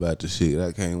about the shit.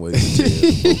 I can't wait to tell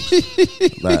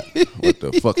folks about what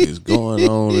the fuck is going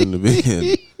on in the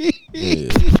bed.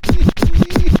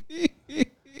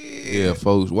 Yeah,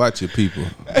 folks, watch your people.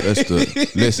 That's the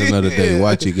lesson of the day.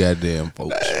 Watch your goddamn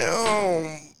folks.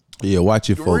 Damn. Yeah, watch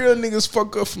your folks. Real niggas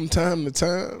fuck up from time to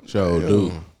time. Sure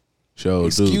do.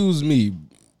 Excuse me.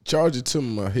 Charge it to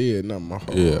my head, not my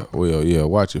heart. Yeah, well, yeah,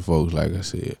 watch your folks, like I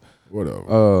said.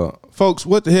 Whatever. Folks,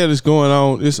 what the hell is going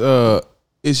on?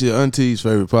 It's your auntie's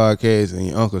favorite podcast and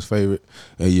your uncle's favorite,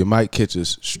 and you might catch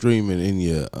us streaming in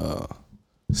your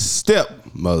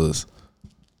stepmother's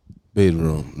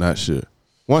bedroom. Not sure.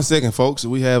 1 second, folks.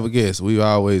 We have a guest. We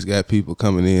always got people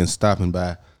coming in, stopping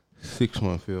by.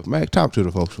 615. Mac, talk to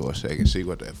the folks for a second. See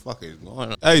what the fuck is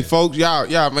going on. Hey, folks,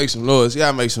 y'all make some noise.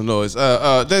 Let's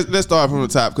start from the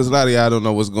top because a lot of y'all don't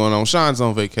know what's going on. Sean's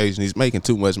on vacation. He's making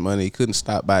too much money. He couldn't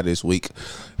stop by this week.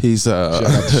 He's shout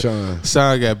out to Sean.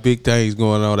 Sean got big things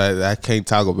going on that I can't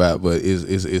talk about, but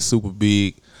it's super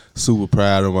big. Super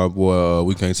proud of my boy.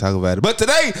 We can't talk about it. But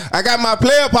today I got my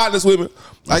player partners with me.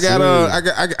 I got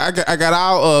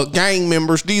our gang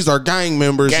members. These are gang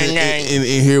members in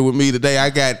here with me today. I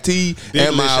got T big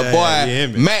and my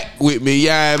boy Mac with me.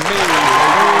 Yeah, me.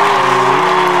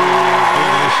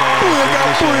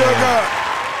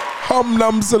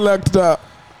 Num selector.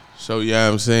 So yeah,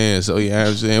 I'm saying.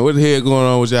 What the hell going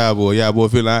on with y'all boy? Y'all boy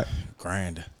feel like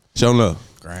grand. Show love.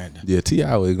 Grand. Yeah, T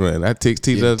always grand. I text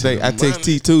T the other day. I text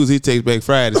T Tues. He texts back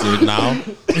Friday. Said no.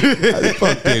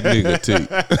 Fuck that nigga T.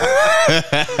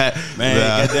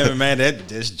 Man, goddamn it, man.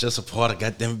 That's just a part of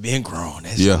goddamn being grown.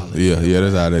 That's yeah.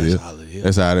 That's how that is.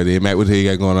 That's how that is. Matt, what the hell you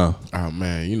got going on? Oh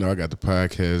man, you know I got the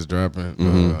podcast dropping.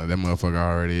 That motherfucker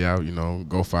already out. You know,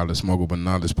 go follow Smokable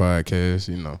Knowledge podcast.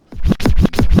 You know,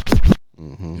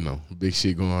 you know, big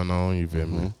shit going on. You feel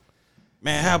me?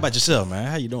 Man, how about yourself, man?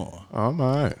 How you doing? Oh, I'm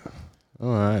all right.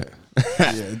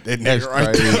 Yeah, that's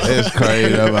crazy. That's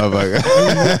crazy.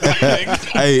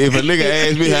 Hey, if a nigga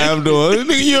ask me how I'm doing,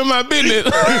 nigga, you in my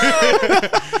business.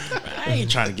 I ain't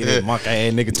trying to get that monkey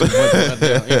ass nigga too much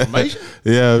information.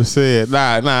 Yeah, I'm saying.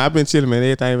 Nah, I've been chilling, man.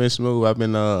 Everything been smooth. I've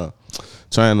been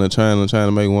trying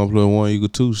to make 1 + 1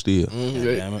 = 2 still.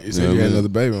 You said you had another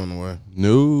baby on the way.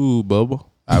 No, Bubba.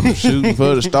 I'm shooting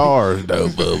for the stars, though,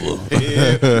 Bubba.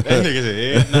 That nigga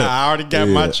said, I already got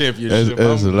my championship.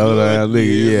 That's a low down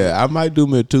nigga. Yeah, I might do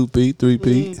me a 2-peat,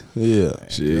 3-peat. Yeah,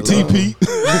 shit. T-peat.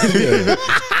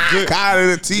 Call it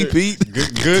a T-peat.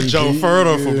 Good Joe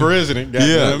Fertile for president.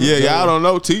 Yeah. Y'all don't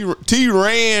know. T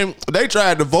ran. They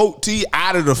tried to vote T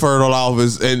out of the Fertile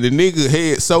office, and the nigga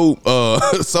had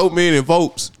so many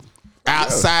votes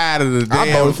outside of the damn.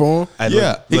 I voted for him.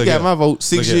 Yeah, he got my vote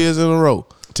 6 years in a row.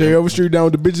 Terry Overstreet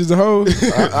down with the bitches and hoes.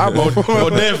 I vote for him. No,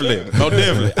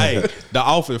 definitely. Hey, the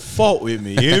office fought with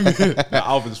me. You hear me? The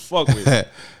office fuck with me.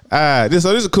 This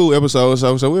is a cool episode.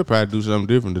 So we'll probably do something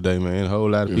different today, man. A whole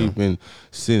lot of people been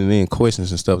sending in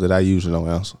questions and stuff that I usually don't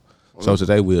answer. So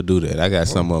today we'll do that. I got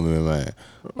some of them in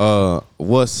mind.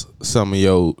 What's some of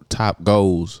your top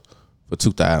goals for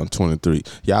 2023?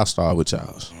 Y'all start with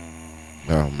y'all's.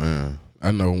 Oh man,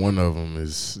 I know one of them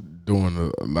is doing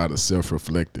a lot of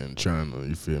self-reflecting, trying to,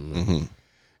 you feel me,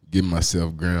 get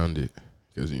myself grounded,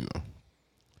 because you know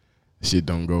shit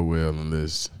don't go well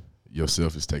unless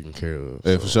yourself is taken care of.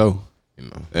 Yeah, for sure. You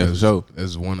know, for sure.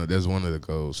 That's one of the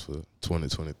goals for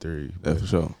 2023. Yeah, for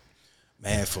sure.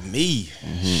 Man, for me,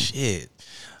 shit.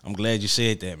 I'm glad you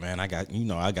said that, man. I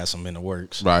got some in the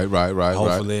works. Right.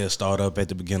 Hopefully it'll start up at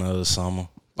the beginning of the summer.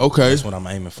 Okay, that's what I'm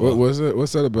aiming for. What's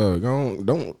that about?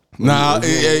 Don't. Nah,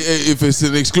 if it's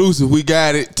an exclusive, we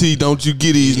got it. T, don't you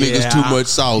get these niggas too much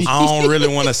sauce. I don't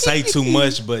really want to say too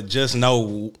much, but just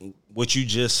know what you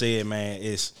just said, man.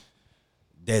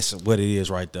 That's what it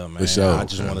is right there, man. Sure, I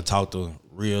just want to talk to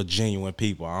real, genuine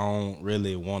people. I don't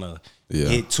really want to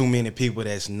hit too many people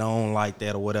that's known like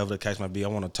that or whatever the case might be. I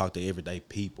want to talk to everyday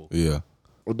people. Yeah.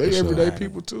 Well, they everyday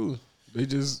people too. They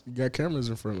just got cameras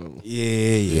in front of them.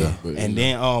 Yeah. And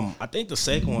then I think the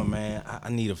second one, man, I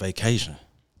need a vacation.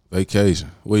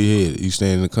 Vacation? Where you headed? You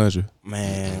staying in the country?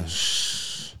 Man,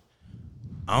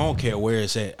 I don't care where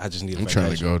it's at. I just need a vacation. I'm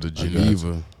trying to go to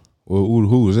Geneva. Well,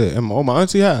 who is that? My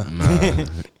auntie house? Nah,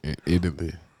 in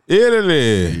Italy.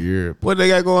 Europe. What they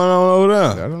got going on over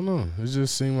there? I don't know. It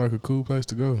just seemed like a cool place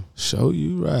to go. Show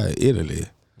you right. Italy.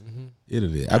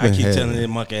 I keep telling that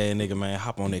monkey ass nigga, man,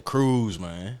 hop on that cruise,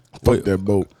 man. Fuck that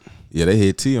boat. Yeah, they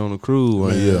had T on the cruise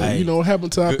one year. Hey, you know what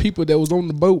happened to our people that was on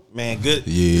the boat? Man, good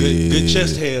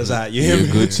chest hairs out. You hear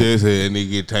me? Good chest hair, and they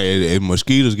get tangled, and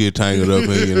mosquitoes get tangled up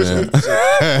in you know.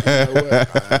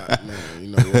 You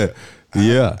know what?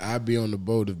 Yeah, I'd be on the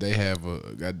boat if they have a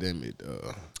goddamn it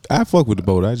I fuck with the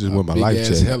boat. I just want my life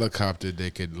checked. Helicopter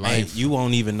that could life. You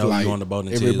won't even know you on the boat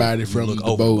until everybody you from look the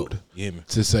over boat the boat.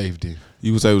 to safety.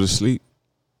 You was able to sleep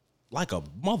like a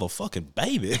motherfucking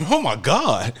baby. Oh my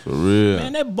God. for real.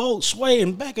 Man, that boat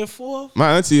swaying back and forth.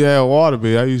 My auntie had a water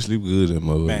bed. I used to sleep good in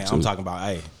my mother. Man, I'm talking about,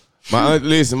 hey. My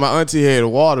auntie had a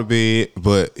water bed,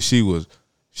 but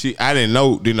I didn't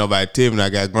nobody tell me I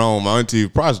got grown. My auntie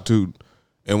was prostitute.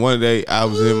 And one day I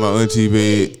was in my auntie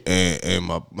bed and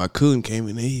my cousin came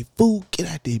in there, fool, get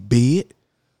out that bed.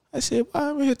 I said, why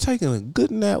I'm here taking a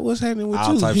good nap? What's happening with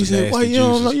you? He said, why you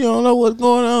don't know what's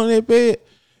going on in that bed?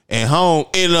 And home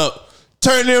ended up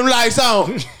turning them lights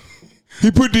on.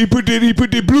 he put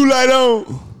the blue light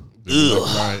on.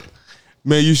 Ugh.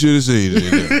 Man, you should have seen it.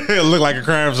 It looked like a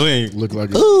crime scene. Look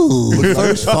like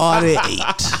first 48.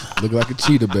 Look like a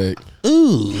cheetah back.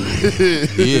 Ooh.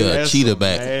 Yeah, That's cheetah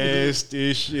back.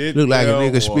 Nasty shit. Look like a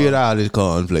nigga spit all his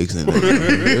cornflakes in there.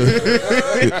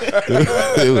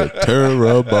 It was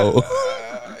terrible.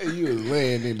 You was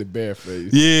laying in the bare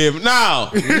face. Yeah, but no.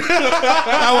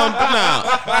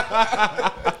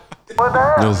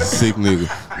 That was a sick nigga.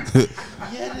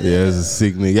 Yeah, it's a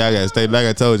sick nigga. Y'all gotta stay, like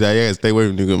I told y'all gotta stay away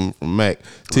from nigga from Mac.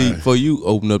 T, before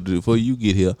you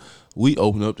get here, we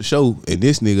open up the show, and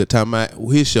this nigga talking about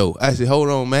his show. I said, hold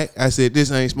on, Mac. I said,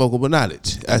 this ain't smokable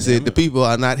knowledge. I said, the people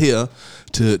are not here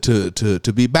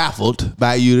to be baffled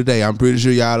by you today. I'm pretty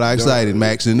sure y'all are excited.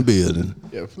 Mac's in the building.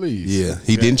 Yeah, please. Yeah,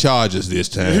 he didn't charge us this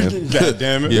time. God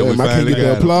damn it. Yeah, we finally got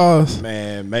the applause.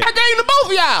 Man, I gave to both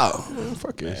of y'all.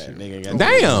 Fuck that shit. Nigga,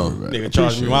 Damn. Nigga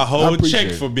charged me my whole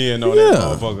check for being on that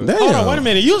motherfucker. Damn. Hold on, wait a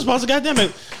minute. You was supposed to goddamn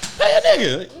it. Hey,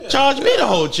 nigga, charge me the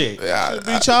whole check. I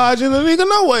be charging a nigga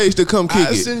no ways to come kick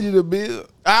I it. send you the bill.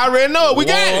 I already know it. We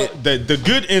got it. The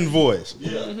good invoice.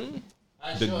 Yeah.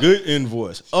 The good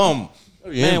invoice. Man,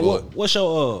 what's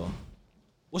your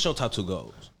top two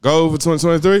goals? Goal for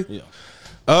 2023? Yeah.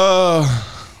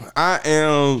 I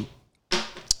am.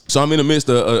 So I'm in the midst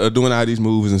of doing all these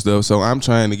movies and stuff. So I'm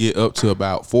trying to get up to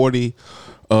about 40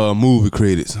 movie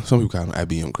credits. Some people call them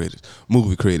IBM credits.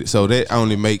 Movie credits. So that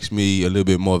only makes me a little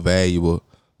bit more valuable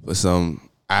for some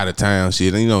out of town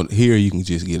shit. And here you can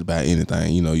just get about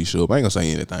anything. You show up. I ain't gonna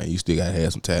say anything. You still gotta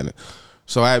have some talent.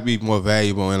 So I'd be more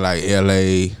valuable in like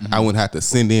LA. I wouldn't have to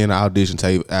send in an audition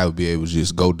tape. I would be able to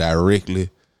just go directly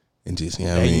and just, what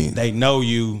I mean? They know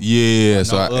you. Yeah.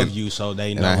 So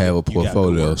they know. And I have a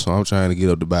portfolio. So I'm trying to get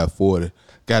up to about 40.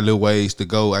 Got a little ways to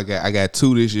go. I got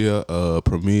 2 this year,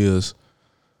 premieres.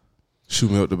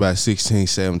 Shoot me up to about 16,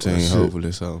 17,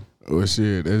 hopefully. So. Well,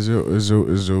 shit, it's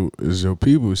your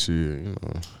people shit,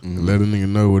 Let a nigga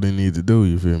know what they need to do,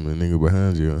 you feel me? A nigga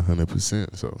behind you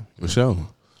 100%, so. For sure.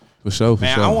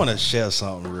 Man, I want to share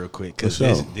something real quick because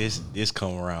this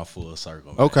come around full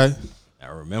circle. Man. Okay. I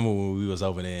remember when we was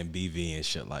over there in BV and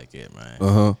shit like that,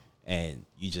 man. And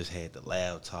you just had the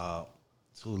laptop,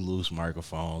 2 loose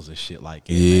microphones and shit like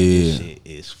that. Yeah. Man, this shit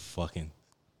is fucking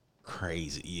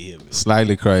crazy. Yeah, man.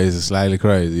 Slightly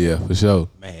crazy. Yeah, for sure.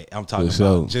 Man, I'm talking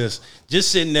about just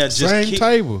sitting there, just same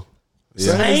table.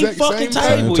 Same fucking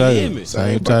table. You hear me?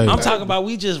 Same table. I'm talking about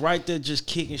we just right there, just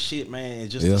kicking shit, man,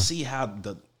 just to see how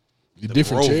the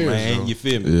different growth, chairs, man. though. You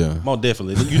feel me? Yeah. More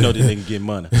definitely. You know this nigga get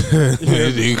money. This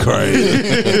nigga crazy.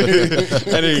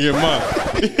 That nigga get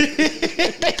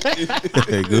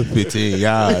money. Good 15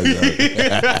 yards.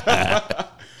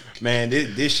 Man,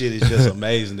 this shit is just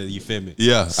amazing that you feel me.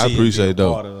 Yeah, I appreciate it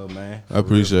though. Man. I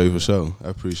appreciate it for sure.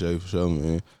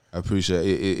 Man. I appreciate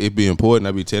it. It be important.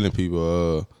 I be telling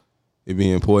people, it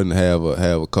be important to have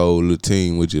a cold little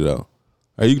team with you though.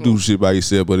 Like, you can do shit by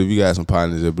yourself, but if you got some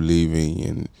partners that believe in you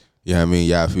and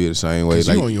y'all feel the same way.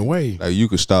 Like you on your way. Like you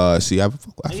could start. See, I fuck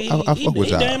with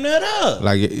y'all. Damn that up.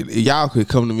 Like y'all could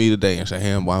come to me today and say,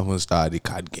 "Hey, I'm gonna start the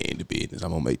cotton candy business.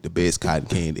 I'm gonna make the best cotton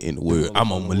candy in the world. I'm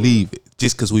gonna believe it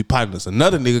just because we partners."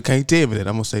 Another nigga can't tell me that.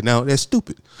 I'm gonna say, "No, that's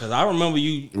stupid." Because I remember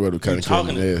you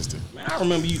talking nasty. Man, I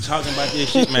remember you talking about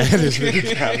this shit, man.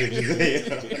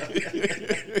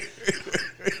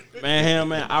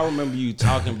 Man, I remember you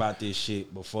talking about this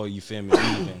shit before you feel me.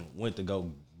 You even went to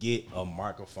go get a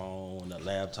microphone, a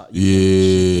laptop.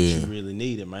 You really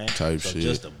needed, man. Type shit.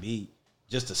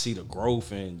 Just to see the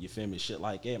growth and you feel me, shit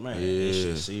like that, man. This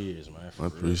shit serious, man. I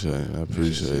appreciate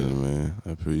it, man. I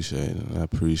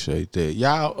appreciate that.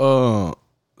 Y'all,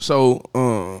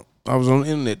 I was on the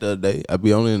internet the other day. I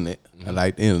be on the internet. I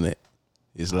like the internet.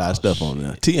 There's a lot of stuff on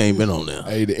there. T ain't been on there.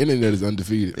 Hey, the internet is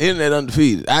undefeated. Internet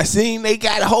undefeated. I seen they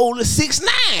got a hold of 6ix9ine.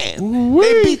 man,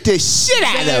 they beat the shit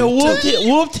out of him.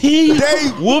 Whooped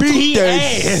he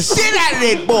ass. Shit out of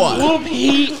that boy. Whooped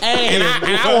he ass.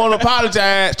 And I want to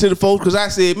apologize to the folks because I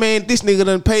said, man, this nigga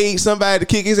done paid somebody to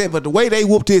kick his ass, but the way they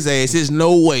whooped his ass, there's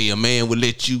no way a man would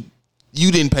let you.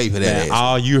 You didn't pay for that ass.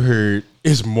 All you heard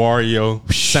is Mario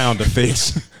sound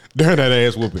effects during that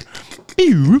ass whooping.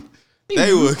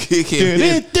 They were kicking.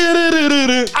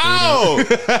 Oh,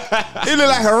 it looked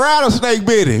like a rattlesnake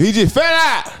bit him. He just fell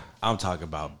out. I'm talking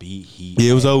about beat heat.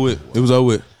 Yeah, it was over with. It was over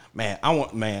with. Man,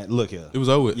 look here. It was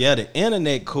over with. Yeah, the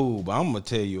internet cool, but I'm gonna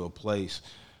tell you a place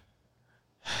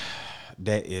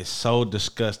that is so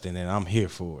disgusting, and I'm here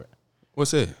for it.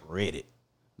 What's that? Reddit.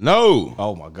 No.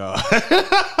 Oh my God.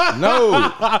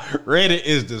 No. Reddit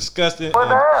is disgusting,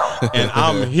 and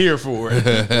I'm here for it.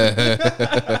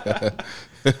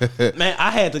 Man, I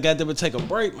had to goddamn take a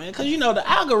break, man, because you know the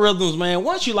algorithms, man.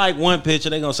 Once you like one picture,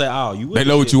 they gonna say, "Oh, you." They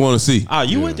know what you want to see. Oh,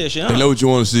 you with that shit? Huh? They know what you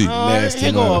want to see. Nasty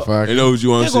motherfucker. They know what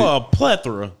you want to see. They go a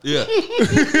plethora. Yeah.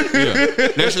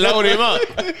 Let's load him up.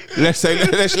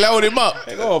 Let's load him up.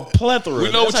 They go a plethora.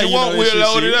 We know what you want. We'll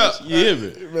load it up. Yeah,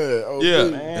 Yeah.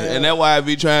 And that's why I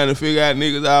be trying to figure out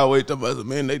niggas always talking about,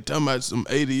 man, they talking about some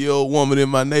 80-year-old woman in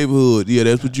my neighborhood. Yeah,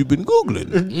 that's what you been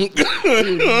Googling.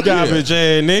 Garbage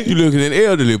ass nigga. You looking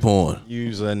at elderly porn.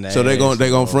 So they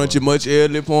gonna front you much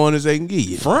elderly porn as they can get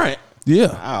you. Front?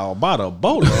 Yeah. Oh, by the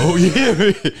boatload.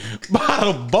 Yeah.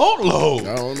 By the boatload.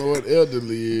 I don't know what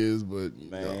elderly is, but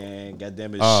man,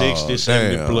 goddamn it, 60,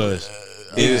 70 plus.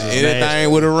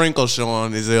 Anything with a wrinkle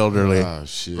showing is elderly. Oh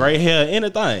shit. Gray hair,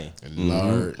 anything.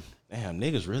 Lord. Damn,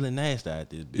 niggas really nasty out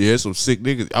this bitch. Yeah, some sick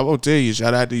niggas. I'm gonna tell you,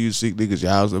 shout out to you sick niggas.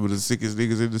 Y'all some of the sickest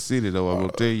niggas in the city, though. I'm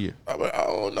gonna tell you. I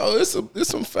don't know. It's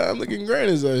some fine looking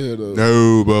grannies out here though.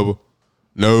 No, Bubba.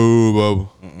 No, Bubba.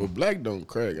 But black don't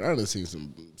crack. I done seen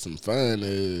some fine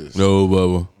ass. No,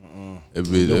 Bubba. That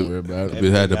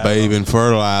bitch had the babe in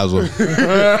fertilizer.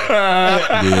 Yeah.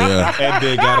 That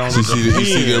bitch got on You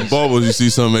see them bubbles. You see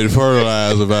something made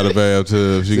fertilizer by the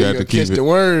bathtub. She got to keep catch it. the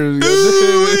worms.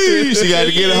 She got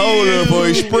to get a hold of it before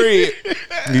you spray it.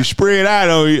 You spray it out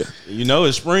on you. You know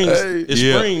it's spring. It's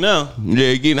spring now. Yeah,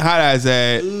 it getting hot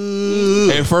outside.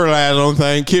 And fertilizer on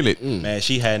thing kill it. Man,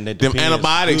 she had that. Them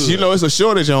antibiotics. You know it's a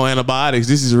shortage on antibiotics.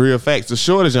 This is real facts. It's a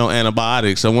shortage on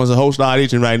antibiotics. So once a hoe start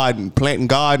itching right now, planting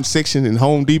garden section in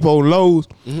Home Depot and Lowe's,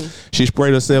 she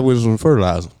sprayed herself with some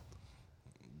fertilizer.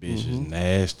 Bitch is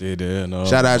nasty there. No,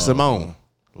 Shout out Simone.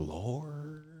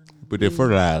 Lord. With that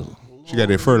fertilizer. She got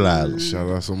that fertilizer. Shout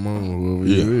out Simone, whoever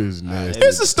you is. Nasty.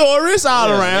 It's a story. It's all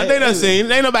around. They done seen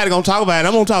it. Ain't nobody gonna talk about it.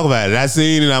 I'm gonna talk about it. I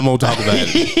seen it. I'm gonna talk about it.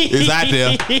 It's out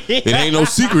there. It ain't no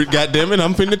secret. Goddamn it.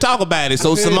 I'm finna talk about it.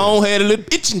 So Simone had a little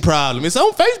itching problem. It's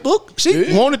on Facebook.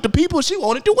 She wanted the people. She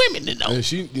wanted the women to know. And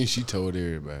she told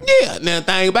everybody. Yeah. Now the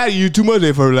thing about it, you too much of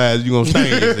that fertilizer, you gonna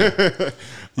stain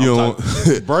yourself. You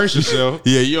don't Brace yourself.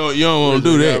 Yeah. You don't want to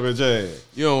do that.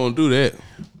 You don't want to do that.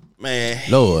 Man,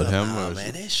 Lord have mercy.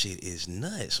 Man, that shit is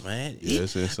nuts, man. Yeah,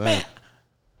 it's insane. Man,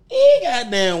 these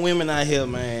goddamn women out here,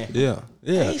 man. Yeah.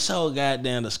 They so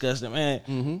goddamn disgusting,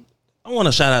 man. I want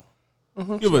to shout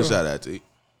out. Give us a shout out to you.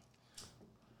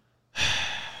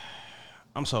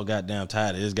 I'm so goddamn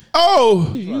tired of this guy.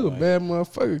 Oh, You a bad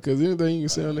motherfucker because anything you can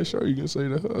say on that show, you can say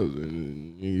to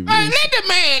husband. hey, let the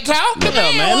man talk. The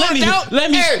man, let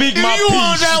me speak my you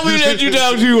want to piece. talk, we let you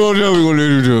talk. You want to talk, we gonna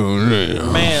let you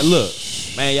talk. Man, look.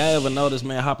 Man, y'all ever notice,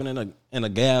 man, hopping in a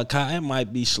gal car, it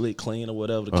might be slick clean or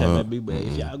whatever the case may be, but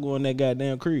if y'all go in that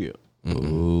goddamn crib,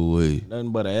 Oh, wait.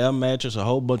 nothing but an air mattress, a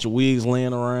whole bunch of wigs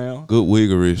laying around. Good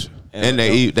wiggeries. And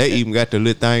they even got the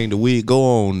little thing, the wig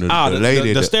go on. The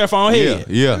lady. The styrofoam head.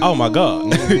 Yeah. Oh, my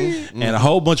God. And a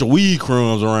whole bunch of weed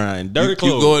crumbs around and dirty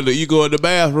clothes. You go in the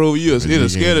bathroom, it'll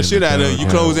scare the shit out of you. You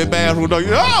close that bathroom door.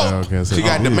 She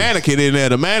got the mannequin in there.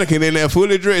 The mannequin in there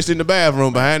fully dressed in the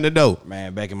bathroom behind the door.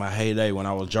 Man, back in my heyday when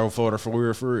I was Joe Forder for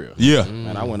real. Yeah.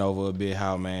 Man, I went over a bit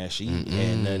how, man, she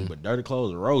had nothing but dirty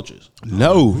clothes and roaches.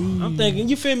 No. I'm thinking,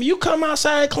 you feel me? You come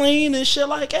outside clean and shit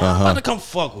like that. I'm about to come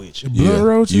fuck with you. Blood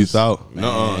roaches? You thought?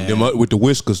 No. Them with the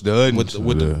whiskers, the onions.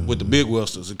 With the big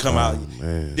whistles that come out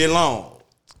that long.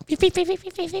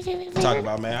 Talking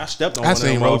about, man, I stepped on one of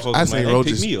them motherfuckers, man. They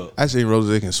picked me up. I seen roaches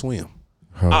that can swim.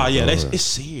 Oh, yeah, it's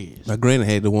serious. My granny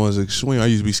had the ones that can swim. I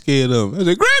used to be scared of them. I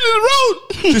said, Granny, the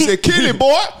roach. She said, kill it,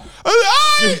 boy.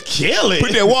 Kill it.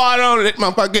 Put that water on it. That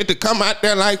motherfucker get to come out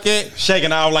there like that.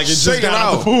 Shaking out like it just Shaking got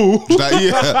out off. the pool. Like,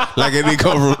 yeah, like it didn't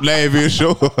come from Lavia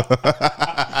Shore.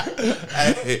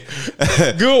 Hey,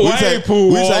 Good wave pool.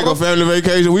 We take a family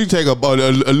vacation. We take a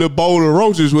little bowl of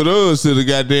roaches with us to the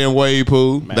goddamn wave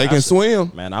pool. Man, they can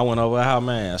swim. Man, I went over how,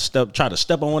 man, tried to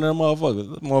step on one of them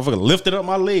motherfuckers. The motherfucker lifted up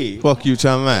my leg. Fuck you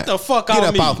talking about. Get the fuck Get off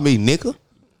up me. off me, nigga.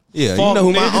 Yeah, Fuck, you know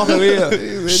who my nigga. uncle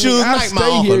is. Should I like my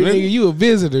stay uncle, here, nigga. nigga. You a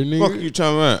visitor, nigga. Fuck you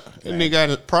talking about. That nigga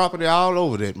got property all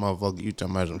over that motherfucker. You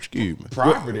talking about some excuse me.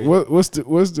 Property. What's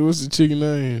the chicken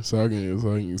name? So I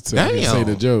can say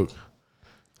the joke.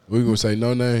 We gonna say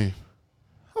no name.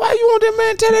 Why you want that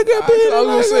man to tell that girl? I was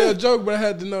gonna say a joke, but I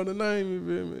had to know the name. You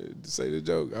feel me? To say the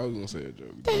joke, I was gonna say a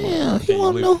joke. Damn, he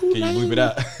want to know who Can you bleep it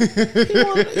out?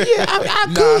 Yeah, I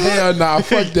Nah, could. hell nah,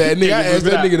 fuck that nigga. I asked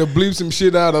that nigga to bleep some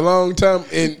shit out a long time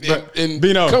in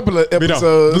Bino, a couple of Bino,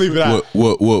 episodes. bleep it out.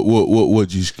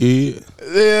 What you scared?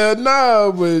 Yeah,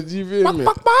 nah, but you feel me?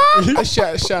 I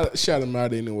shout him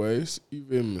out anyways. You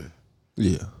feel me?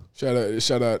 Yeah.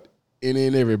 Shout out any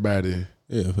and everybody.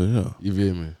 Yeah, for sure. You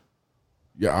feel me?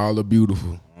 Y'all all are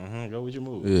beautiful. Go with your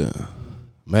move. Yeah.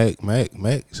 Mac's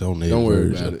on there. Don't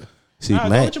worry about it. See, Go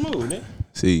Mac. with your move, nigga.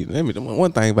 See, let me tell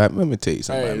you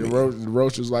something Hey, about the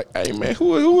roach was like, "Hey man,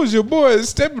 who was your boy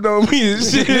stepping on me and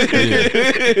shit?" me.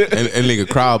 And nigga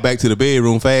crawled back to the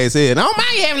bedroom fast. Said, "I don't mind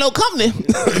you having no company."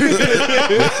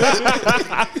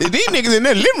 These niggas in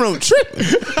that living room tripping.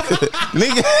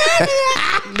 Nigga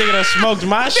Nigga done smoked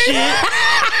my shit.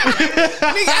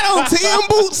 Nigga got on Tim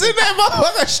boots in that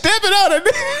motherfucker stepping on it.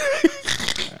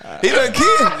 He done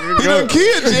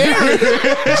killed Jerry.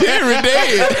 Jerry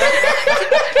dead.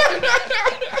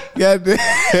 Goddamn.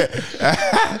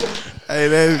 Hey,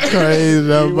 that's crazy.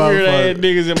 That Weird ass motherfucker.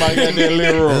 niggas in my goddamn living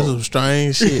That's room. some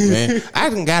strange shit, man. I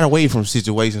done got away from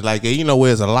situations like that. You know, where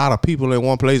there's a lot of people in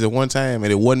one place at one time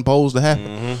and it wasn't supposed to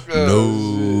happen.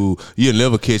 No, you'll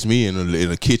never catch me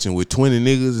in a kitchen with 20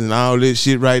 niggas and all this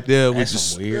shit right there. That's with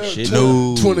some weird shit.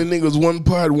 No, 20 niggas, one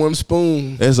pot, one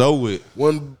spoon, that's over with.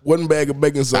 one bag of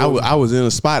baking soda. I was in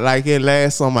a spot like that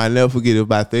last summer. I never forget. It was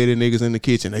about 30 niggas in the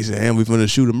kitchen. They said, "Damn, we finna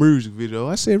shoot a music video."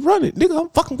 I said, "Run it, nigga. I'm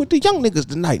fucking with the young niggas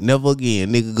tonight." Never again.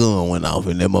 Nigga gun went off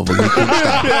and that motherfucker couldn't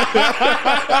stop.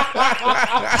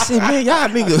 I said, "Man, y'all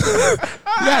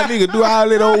nigga do all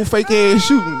that old fake ass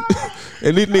shooting."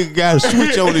 And this nigga got a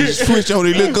switch on his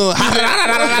little gun.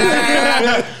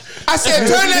 I said, "Turn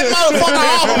that motherfucker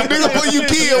off, nigga, before you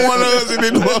kill one of us in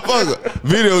this motherfucker."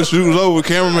 Video shoot was over.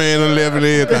 Cameraman done left and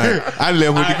everything. I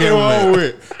left with the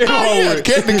cameraman.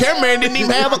 The cameraman didn't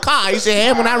even have a car. He said,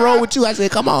 "Hey, when I roll with you," I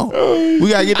said, "Come on, we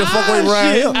gotta get the fuck away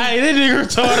around here." Hey, that nigga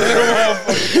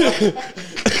retarded.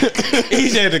 He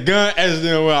said the gun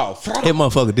accident went out. That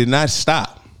motherfucker did not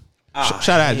stop. Shout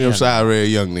out to them side red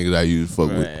young niggas I used to fuck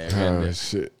with. Oh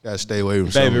shit! Gotta stay away from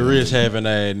Baby some rich having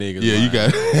ass niggas. Yeah, man.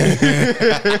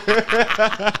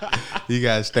 you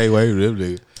gotta stay away from them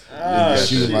niggas.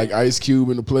 Shooting like Ice Cube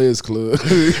in the Players Club.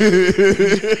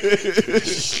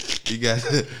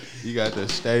 You got to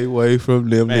stay away from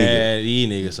them niggas. Man, these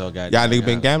niggas so goddamn. Y'all niggas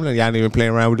been gambling? Y'all niggas been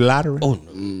playing around with the lottery? Oh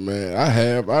no. Man, I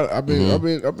have. I've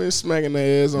been smacking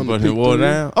their ass on the Put pick him water three.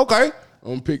 down. Okay.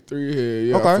 On pick 3 here.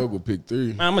 Yeah, Okay. I fuck with pick 3.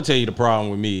 Man, I'm gonna tell you the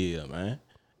problem with me is, man.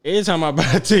 Every time I buy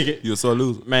a ticket, You a sore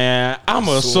loser. man, I'm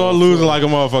a sore loser like a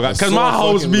motherfucker. Cause my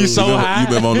hopes be so high. You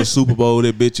been on the Super Bowl,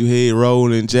 that bitch you head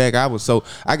rolling, Jack. I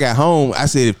got home. I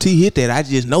said, if T hit that, I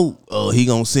just know he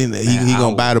gonna send it. He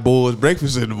gonna buy the boys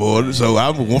breakfast in the morning. So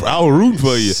I was rooting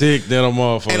for you. Sick than a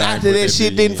motherfucker. And I ain't after put that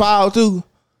shit bitch didn't in. fall too,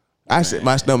 I said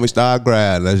my stomach started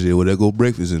growling. I said, well, there go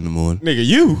breakfast in the morning. Nigga,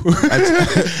 you.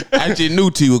 I just knew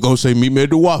T was gonna say meet me at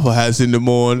the Waffle House in the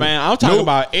morning. Man, I'm talking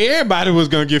about everybody was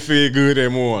gonna get fed good that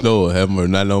morning. Lord have mercy,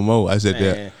 not no more. I said Man.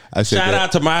 that. I said Shout that.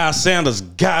 out to Miles Sanders,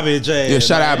 garbage ass. Yeah,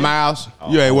 shout out man. Miles.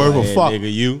 You ain't worth a fuck. Nigga,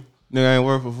 you. Nigga ain't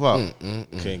worth a fuck.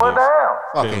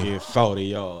 Couldn't get 40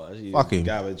 yards. You Fuck him.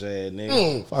 Garbage ass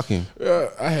nigga. Fuck him. Yeah,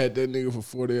 I had that nigga for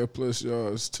 40 plus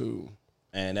yards too.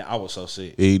 And I was so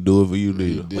sick. He do it for you,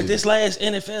 nigga. But this last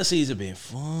NFL season been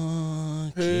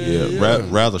funky. Yeah,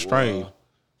 rather strange.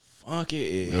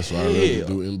 Funky. That's why I rather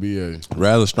do NBA.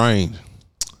 Rather strange.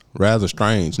 Rather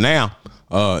strange. Now,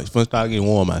 it's gonna start getting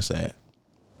warm outside.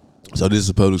 So this is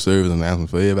a public service announcement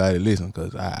for everybody to listen,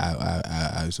 because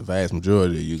I it's a vast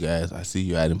majority of you guys. I see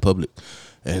you out in public,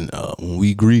 and when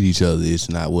we greet each other, it's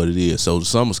not what it is. So the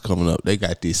summer's coming up. They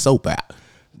got this soap out.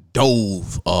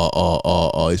 Dove,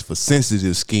 it's for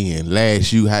sensitive skin.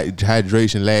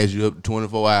 Hydration lasts you up to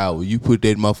 24 hours. You put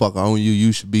that motherfucker on you,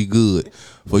 you should be good.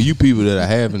 For you people that are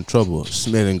having trouble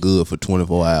smelling good for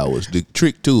 24 hours, the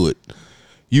trick to it,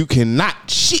 you cannot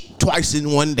shit twice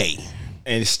in one day.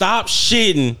 And stop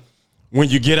shitting when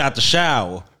you get out the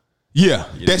shower. Yeah,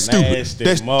 that's stupid.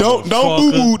 That's don't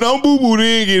boo boo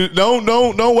then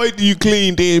don't wait till you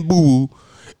clean then boo boo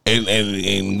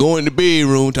and go in the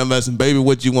bedroom talking about some baby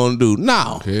what you want to do.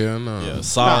 No. Hell no. Yeah,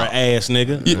 sorry ass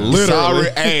nigga. Yeah,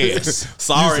 literally.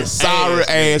 Sorry ass. sorry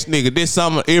ass nigga. This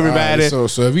summer everybody. Right,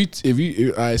 so if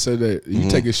you I said that you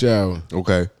take a shower,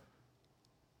 okay,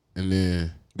 and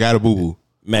then got a boo boo.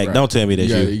 Mac, right. Don't tell me that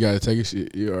you gotta take a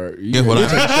shit. You Guess what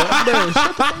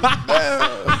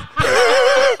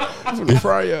I'm finna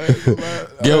fry your ass.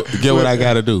 Get what I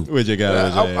gotta do. What you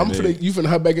got? You finna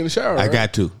hop back in the shower. I right?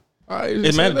 Got to. Right,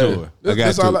 it's mandatory.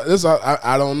 That's all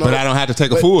I don't know. But I don't have to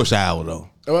take a full shower though.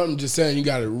 I'm just saying you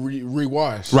gotta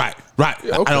rewash. Right.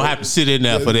 Yeah, okay. I don't have to sit in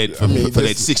there for that for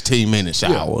that 16-minute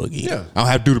shower again. Yeah. I don't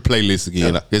have to do the playlist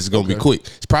again. Yeah. This is gonna be quick.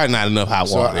 It's probably not enough hot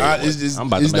water. It's not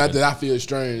that I feel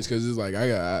strange because it's like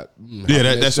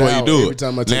that's why you do it. Every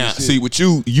time I take now, see, with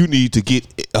you need to get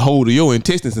a hold of your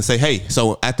intestines and say, hey,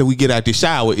 so after we get out the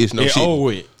shower, it's no shit. Over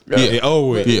with. Yeah.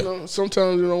 You know,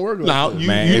 sometimes it don't work like that.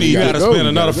 You gotta spend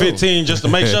another 15 just to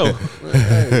make sure.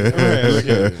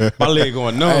 My leg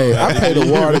going numb. Hey, I pay the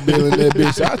water bill in that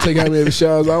bitch. I take how many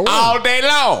showers I want. All day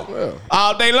long. Yeah.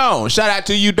 All day long. Shout out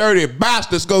to you dirty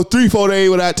bastards. Go 3-4 days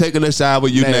without taking a shower.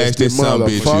 You nasty son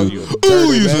bitch.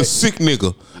 You's a sick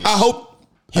nigga. I hope.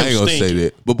 I ain't gonna say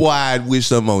that. But boy, I wish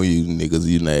some on you niggas.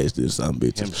 You nasty son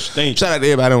bitch. Shout out to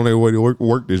everybody on their way to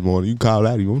work this morning. You can call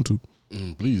out if you want to.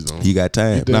 Please don't. You got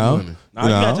time. No, you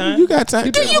got time. You got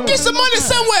time. Do you get some money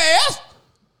somewhere else?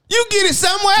 You get it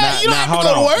somewhere. You don't have to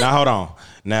go to work. Now hold on.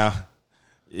 Now,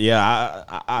 yeah,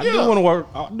 I do want to work.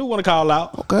 I do want to call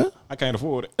out. Okay. I can't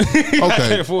afford it. Okay. I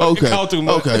can't afford it. It cost too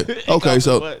much. Okay.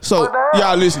 So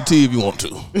y'all listen to if you want to.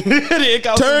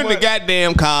 Turn the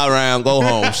goddamn car around. Go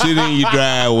home. Sit in your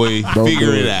driveway.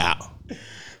 Figure it out.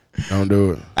 Don't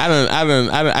do it.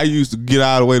 I used to get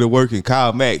all the way to work and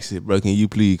call Max. Said, bro, can you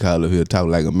please call up here, talk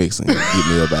like a Mexican, get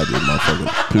me up out there,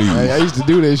 motherfucker, please. Hey, I used to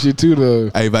do that shit too,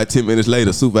 though. Hey, about 10 minutes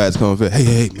later, supervisor comes and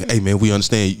hey, man, we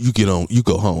understand. You get on, you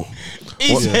go home.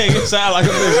 He said it sound like a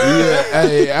Mexican. Yeah,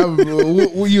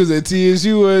 hey, we was at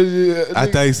TSU. I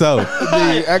think so.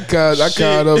 I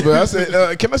called up. I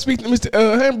said, can I speak to Mr.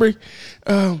 Hambry?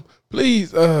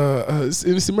 Please,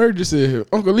 it's emergency.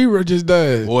 Uncle Leroy just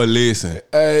died. Boy, listen.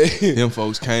 Hey. Them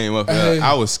folks came up here.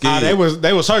 I was scared.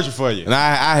 They was searching for you. And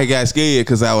I had got scared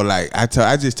because I was like,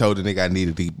 I just told the nigga I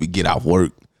needed to get off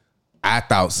work. I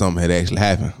thought something had actually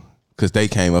happened. Because they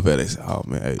came up here, they said, oh,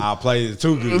 man. Hey, I played it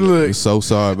too good. Look. I'm so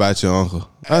sorry about your uncle.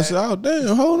 I said, oh,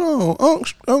 damn, hold on.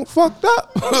 Unc fucked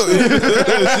up. Shit,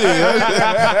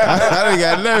 I done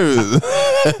got nervous.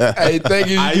 Hey, thank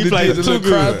you. You played the little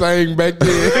cry thing back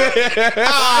there.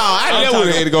 I never would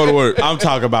have had to go to work. I'm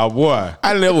talking about, boy.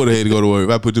 I never would have had to go to work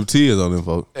if I put them tears on them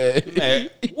folks. Hey,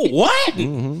 what?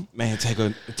 Mm-hmm. Man, take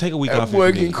a week off. That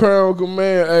boy can cry, Uncle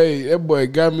Man. Hey, that boy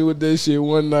got me with that shit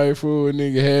one night for a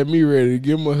nigga had me ready to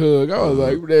give him a hug. I was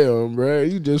like, damn, bro,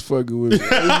 you just fucking with me. Put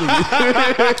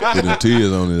them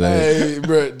tears on his ass. Hey,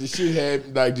 bro, the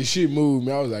shit moved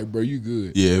me. I was like, bro, you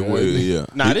good. Yeah, yeah.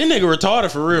 Nah, this nigga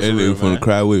retarded for real. That nigga finna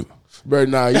cry with me. Bro,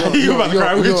 nah, you about to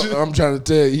cry with you? I'm trying to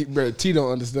tell you, bro, T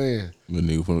don't understand. The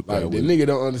nigga finna cry with the me. nigga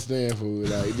don't understand, fool.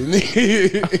 Like, the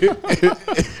nigga.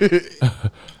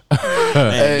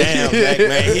 Man, damn,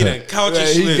 man, he done caught you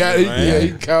slipping, man.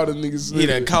 He caught a nigga slipping. He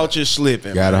done caught you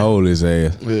slipping. Got a hold of his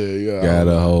ass. Yeah. Got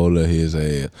a hold of his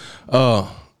ass.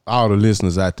 All the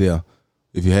listeners out there,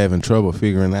 if you're having trouble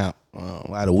figuring out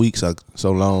why the weeks are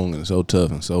so long and so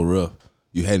tough and so rough,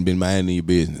 you hadn't been minding your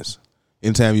business.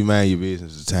 Anytime you mind your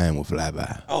business, the time will fly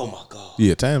by. Oh, my God.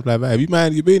 Yeah, time fly by. If you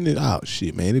mind your business, oh,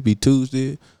 shit, man. It'd be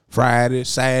Tuesday, Friday,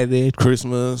 Saturday,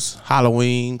 Christmas,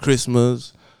 Halloween,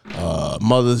 Christmas,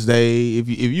 Mother's Day. If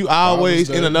you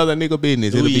always in another nigga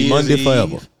business, it'll be Monday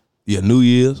forever. Yeah, New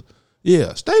Year's.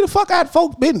 Yeah, stay the fuck out of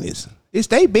folks' business. It's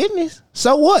their business.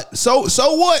 So what? So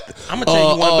what? I'm gonna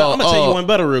tell you one. I'm gonna tell you one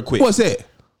better real quick. What's that?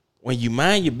 When you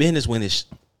mind your business when it's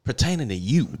pertaining to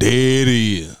you. There it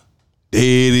is.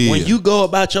 When you go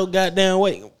about your goddamn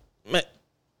way,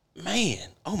 man.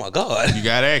 Oh my God. You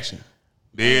got action.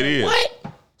 There it is. What?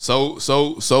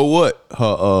 So what?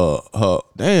 Her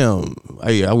damn.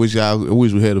 Hey, I wish we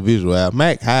had a visual out.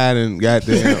 Mac hiding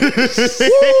goddamn.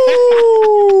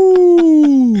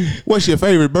 Woo! What's your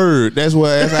favorite bird? That's how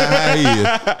high he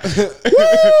is.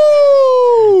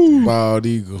 Woo! Bald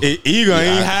eagle. Eagle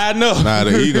ain't high enough. Nah,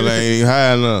 the eagle ain't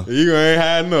high enough. Eagle ain't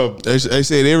high enough. They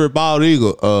said every bald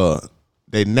eagle,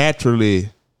 they naturally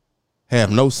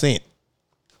have no scent.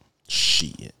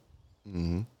 Shit.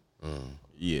 Mm-hmm.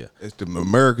 Yeah. It's the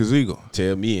America's eagle.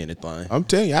 Tell me anything. I'm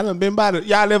telling you, I done been by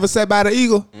y'all ever sat by the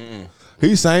eagle? Mm-mm.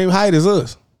 He's same height as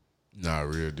us. Nah,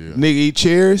 real deal. Nigga eat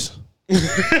cherries.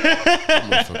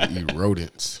 Motherfucker eat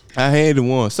rodents. I handed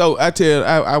one. So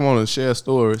I want to share a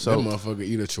story. So That motherfucker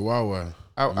eat a chihuahua.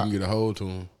 You can get a hold to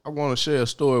him. I want to share a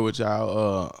story with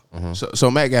y'all.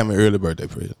 So Mac got me an early birthday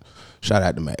present. Shout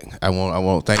out to Mac. I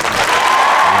want to thank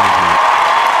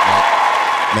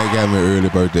Mac got me an early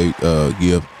birthday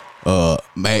gift.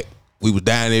 Mac, we was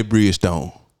down at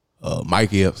Bridgestone.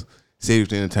 Mike Epps,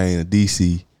 Cedric Entertainer,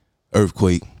 DC,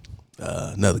 Earthquake,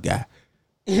 another guy.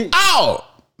 Oh!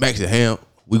 Mac said, Ham,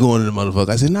 we going to the motherfucker.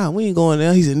 I said, nah, we ain't going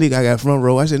there. He said, nigga, I got front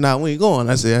row. I said, nah, we ain't going.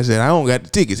 I said, I don't got the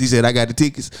tickets. He said, I got the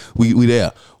tickets. We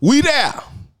there. We there.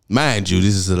 Mind you,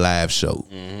 this is a live show.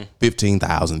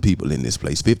 15,000 people in this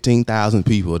place. 15,000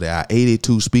 people. There are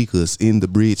 82 speakers in the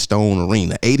Bridgestone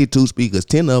Arena. 82 speakers.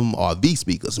 10 of them are V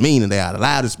speakers, meaning they are the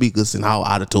loudest speakers in all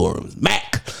auditoriums.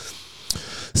 Mac.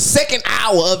 Second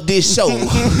hour of this show.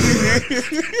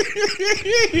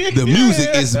 The music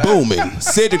is booming.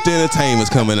 Cedric the Entertainment's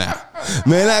coming out.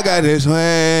 Man, I got this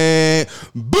man.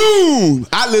 Boom!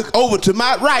 I look over to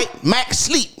my right, Mac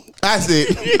sleep. I said,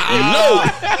 no.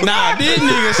 Nah, this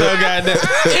nigga so goddamn.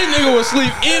 This nigga would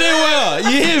sleep anywhere.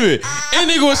 You hear me? This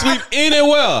nigga would sleep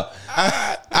anywhere.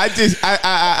 I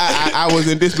was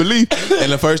in disbelief.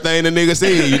 And the first thing the nigga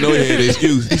said, you know, he had an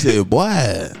excuse. He said,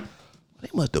 boy, they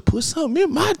must have put something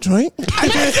in my drink.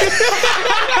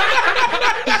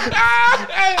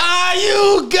 Are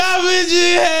you garbage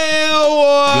in hell,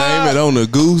 boy? Blame it on the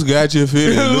goose got you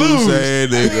feeling loose, ass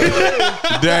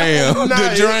nigga. Damn,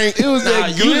 the drink. It was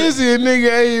that glizzy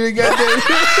nigga ain't even got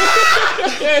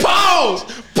that. Pause!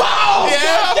 Pause!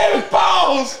 Yeah. Damn,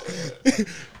 pause!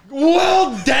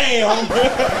 Well, damn.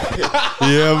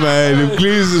 Yeah, man, the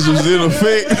glizzies was in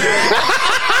effect.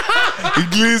 The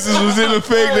glizzies was in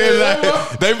effect.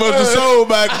 They must have sold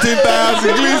about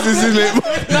 10,000 glizzies in it.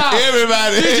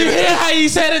 Everybody. Did you hear how he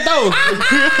said it though?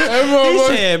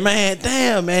 He said, "Man,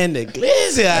 damn, man, the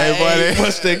glizzy." Hey, buddy,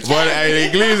 the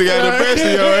glizzy got the best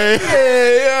of your head.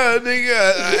 Yeah,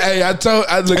 nigga. Hey, I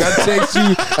text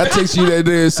you that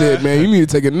day and said, man, you need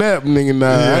to take a nap, nigga.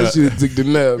 Nah, I should have took the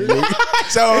nap, nigga.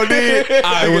 So did.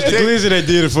 It was the glizzy that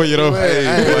did it for you though. Hey,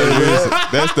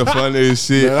 that's the funniest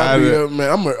shit. Man,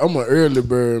 I'm an early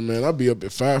bird, man. I'll be up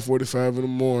at 5:45 in the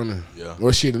morning. Yeah.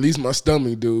 Well, shit, at least my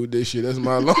stomach, dude. This shit, that's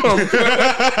my alarm.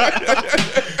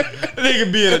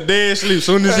 Nigga be in a dead sleep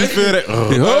soon as he feel that.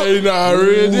 Hey, nah, I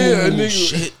really did, nigga.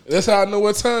 Shit. That's how I know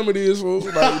what time it is, fool.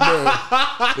 Like, bro,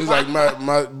 it's like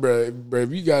my bro.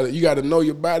 You gotta know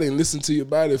your body and listen to your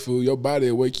body, fool. Your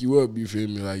body will wake you up. You feel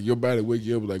me? Like your body wake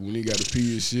you up like when you got to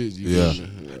pee and shit. You feel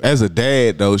me? As a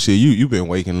dad though, shit, you been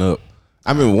waking up.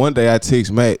 I mean, one day I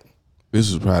text Mac.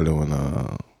 This was probably when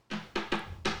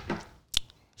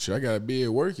shit, I got to be at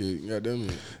work. Goddamn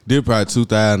it. Did probably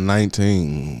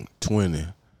 2019, 20.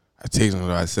 I texted him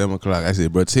about 7 o'clock. I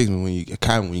said, bro, text me when you get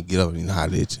up and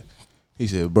holler at you. He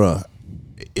said, bro,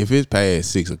 if it's past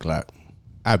 6 o'clock,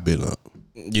 I been up.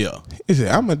 Yeah. He said,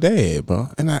 I'm a dad, bro.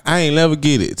 And I ain't never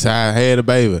get it till I had a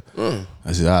baby. I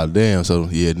said, oh, damn. So,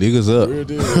 yeah, niggas up.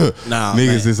 Nah,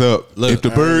 niggas is up. Look, if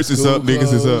the birds is up,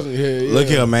 niggas is up. Yeah. Look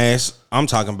here, man. I'm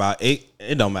talking about it.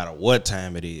 It don't matter what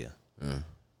time it is.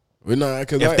 Well, nah, If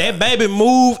that baby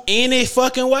move any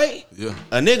fucking way,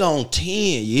 a nigga on 10,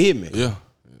 you hear me? Yeah.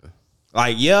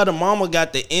 Like, the mama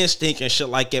got the instinct and shit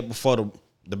like that before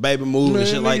the baby move and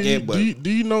shit like that. But do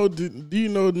you know the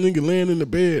nigga laying in the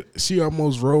bed? She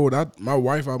almost rolled out. My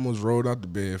wife almost rolled out the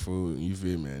bed for you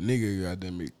feel me? Nigga,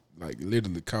 goddamn it, like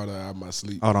literally caught her out of my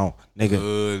sleep. hold on,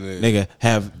 nigga,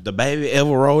 have the baby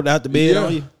ever rolled out the bed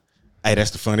on you? Hey,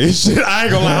 that's the funniest shit. I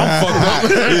ain't gonna lie, I'm fucked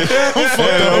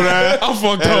up. I'm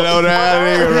fucked up. Hello,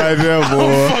 that nigga right there,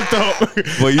 boy. I'm fucked up.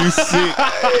 Boy, you sick.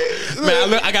 Man,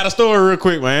 look, I got a story real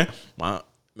quick, man.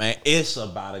 Man, it's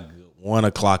about a good 1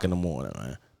 o'clock in the morning,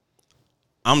 man.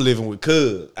 I'm living with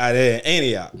cuz out there in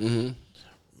Antioch.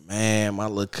 Man, my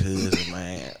little cousin,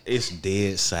 man, it's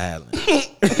dead silent.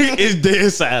 It's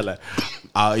dead silent.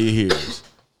 All you hear is,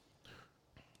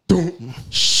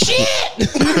 shit.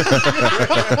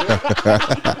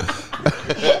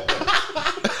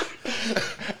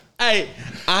 Hey,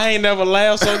 I ain't never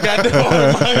laughed so goddamn hard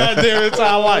in my goddamn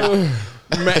entire life.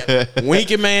 Man,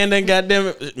 Winky Man, then goddamn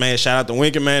it, man. Shout out to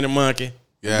Winky Man and Monkey.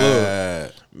 Yeah.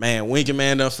 Man, Winky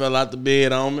Man done fell out the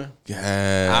bed on me.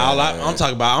 I'm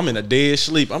talking about, I'm in a dead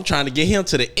sleep. I'm trying to get him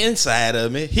to the inside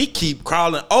of me. He keep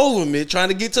crawling over me, trying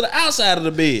to get to the outside of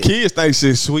the bed. Kids think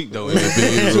shit sweet though in the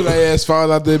bedroom. So they ass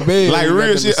fall out their bed. Like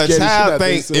real shit. A child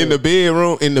think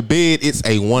themselves. in the bed, it's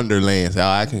a wonderland. So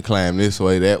I can climb this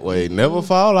way, that way. Never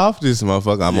fall off this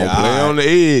motherfucker. I'm gonna play on the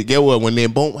edge. Get what? When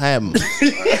that bump happen,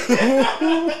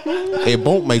 it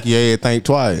won't make your head think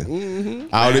twice.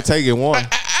 All it take is one.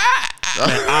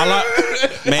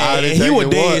 Man, he was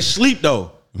dead asleep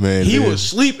though. Man, he was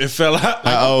asleep and fell out.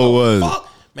 Like, how old was it?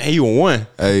 Man, he was 1.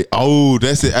 Hey,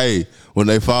 that's it. Hey, when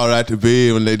they fall out the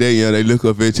bed, when they they look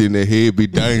up at you and their head be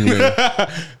dangling.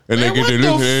 And they get to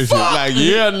looking at you like,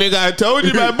 yeah, nigga, I told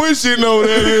you about bullshitting over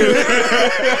there.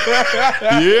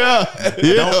 yeah.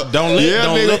 Don't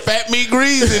let fat meat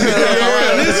grease in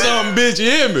there. This something, bitch, you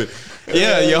hear me?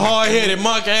 Yeah, you hard-headed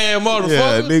monkey ass motherfucker.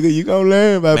 Yeah, nigga, you gonna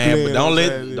learn about man, but don't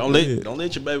playing.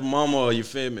 let your baby mama or you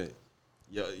feel me,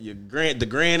 the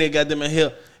granny got them in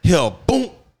here,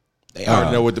 boom. They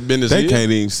already know what the business is. They can't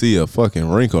even see a fucking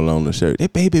wrinkle on the shirt.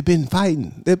 That baby been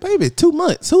fighting. That baby 2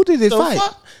 months. Who did it fight?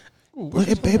 Well,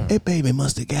 that baby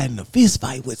must have gotten a fist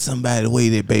fight with somebody the way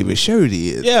that baby's shirt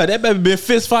is. Yeah, that baby been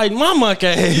fist fighting my monkey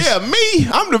ass. Yeah, me.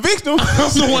 I'm the victim.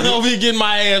 I'm the one over here getting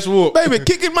my ass whooped. Baby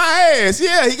kicking my ass.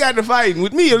 Yeah, he got to fighting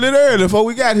with me a little early before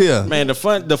we got here. Man,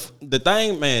 the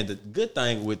thing, man, the good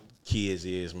thing with kids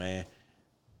is, man,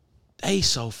 they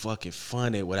so fucking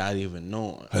funny without even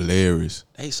knowing. Hilarious.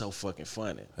 They so fucking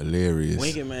funny. Hilarious.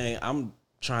 Winky, man, I'm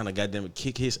trying to goddamn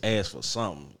kick his ass for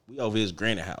something. We over his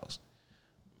granny house.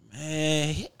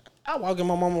 Man, I walk in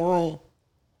my mama's room.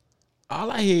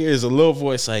 All I hear is a little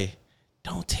voice say,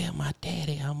 "Don't tell my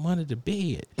daddy I'm under the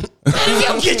bed."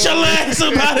 Man, you get your ass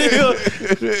up out of here.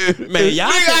 Man, y'all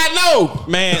I know.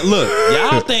 Man, look,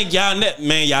 y'all think y'all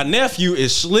nephew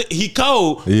is slick. He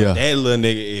cold. Yeah. That little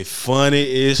nigga is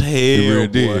funny as hell. He real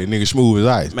boy. dead. Nigga smooth as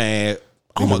ice. Man,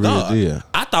 oh Nigga my real God. dead.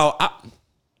 I thought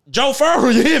Joe Furrow,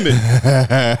 you hear me?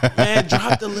 Man,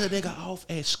 dropped the little nigga off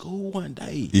at school one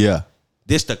day. Yeah.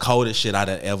 This the coldest shit I'd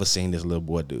ever seen this little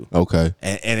boy do. Okay.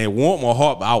 And it warmed my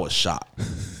heart, but I was shocked.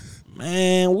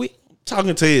 Man, we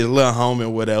talking to his little homie or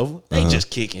whatever. They just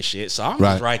kicking shit. So I'm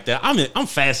just right there. I'm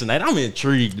fascinated. I'm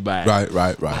intrigued by it.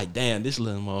 Right. Like, damn, this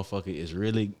little motherfucker is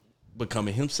really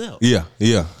becoming himself. Yeah.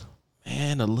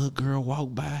 Man, a little girl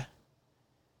walked by.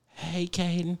 Hey,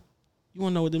 Caden, you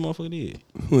want to know what this motherfucker did?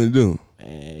 What you doing?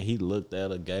 And he looked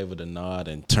at her, gave her the nod,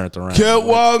 and turned around. Kept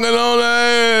walking on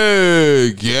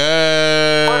that.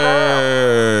 Yeah.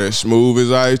 Smooth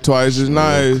as ice, twice as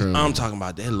nice. I'm talking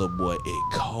about that little boy.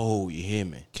 It cold. You hear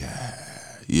me?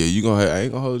 Yeah, I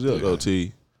ain't gonna hold you up though,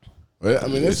 T. Well, I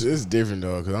mean, it's different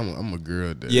though, cause I'm a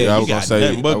girl. Dad. Yeah, I you was gonna got say,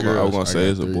 nothing but girls. I was gonna say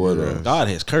it's a boy though. God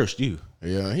has cursed you.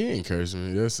 Yeah, he ain't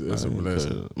cursing me. That's a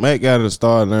blessing. Matt got to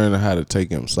start learning how to take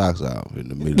him socks off in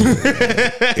the middle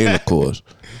of intercourse.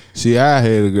 See, I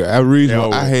had a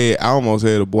girl. I almost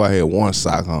had a boy. I had one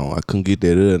sock on. I couldn't get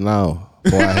that other now.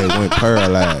 Boy, I had went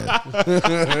paralyzed.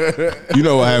 You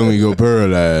know what happens when you go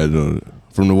paralyzed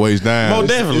from the waist down? Most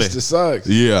definitely. It's the socks.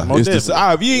 Yeah, Most it's the.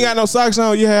 If you ain't got no socks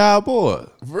on, you had our boy.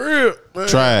 For real, man.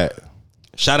 Try it.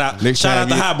 Shout out Next to time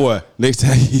High Boy. Next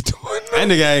time you doing That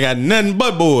nigga ain't got nothing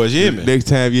but boys. You hear me? Next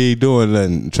time you ain't doing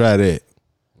nothing, try that.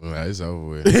 Well, it's over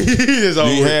with. It's You over.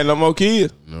 ain't had no more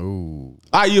kids? No.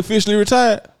 You officially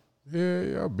retired?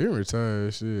 Yeah, I've been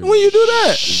retired. Shit. When you do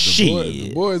that?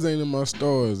 The boys ain't in my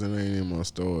stores and they ain't in my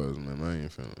stores, man. I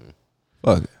ain't finna.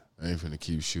 Fuck it. I ain't finna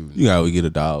keep shooting. You gotta get a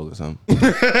dog or something.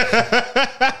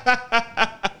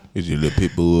 Get you a little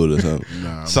pit bull or something.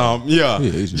 Nah,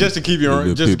 just to keep you around.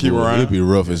 It'd be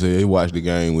rough as hell. He watch the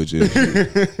game with you,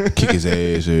 kick his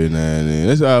ass every now and then.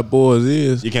 That's how boys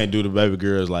is. You can't do the baby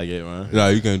girls like that, man. No,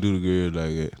 you can't do the girls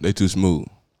like that. They too smooth.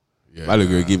 yeah, My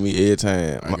little girl give me every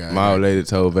time. got My it. old lady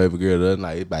told baby girl the other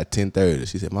night about 10:30.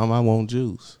 She said, "Mom, I want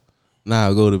juice." Now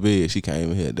I go to bed. She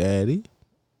came in here, Daddy,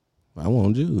 I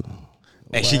want juice.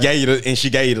 And she gave you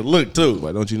the look too.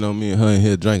 Why don't you know me and her in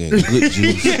here drinking good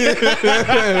juice?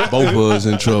 Both of us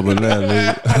in trouble now,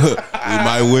 nigga. We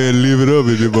might well live it up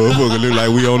in this motherfucker. Look like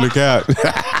we on the couch.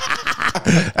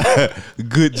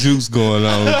 Good juice going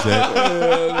on, Jack.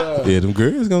 Yeah, them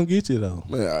girls gonna get you though.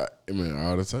 Man,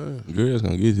 all the time. Girls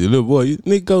gonna get you. Little boy, you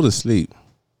nigga go to sleep.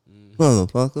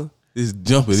 Motherfucker. Just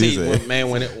jumping See, his ass. man,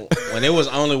 when it was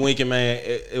only Winky, man,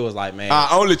 it was like, man,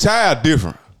 Our only child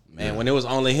different. man, when it was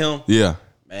only him, Yeah.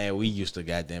 man, we used to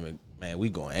goddamn it, man, we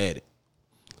going at it.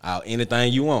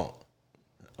 Anything you want.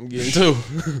 I'm getting two.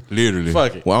 Literally.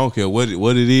 Fuck it. Well, I don't care what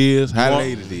it is, how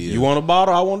late it is. You want a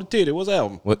bottle? I want a titty. What's that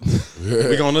one? What?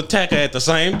 We gonna attack her at the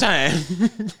same time.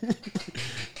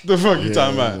 The fuck you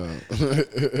talking about?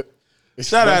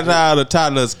 Shout out to all the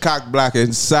toddlers, cock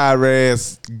blocking, side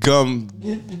ass, gum.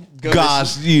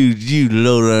 Gosh, you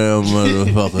low down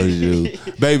motherfuckers, you.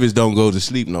 Babies don't go to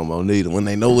sleep no more neither. When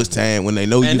they know it's time, when they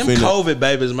know Man, you them finna. COVID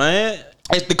babies, man.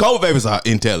 It's the COVID babies are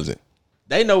intelligent.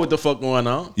 They know what the fuck going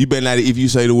on. You better not, if you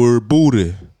say the word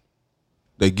booty,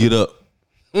 they get up.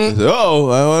 They say,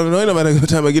 ain't nobody got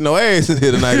time to get no ass in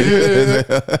here tonight.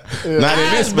 Not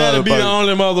in this better be the motherfucker.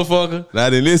 only motherfucker.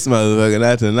 Not in this motherfucker.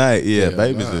 Not tonight. Yeah,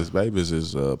 babies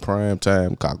is prime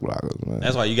time cock blockers, man.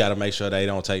 That's why you got to make sure they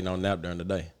don't take no nap during the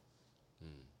day.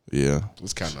 Yeah.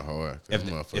 It's kind of hard. If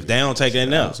they don't take that I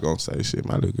nap, was gonna say shit.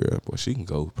 My little girl, boy, she can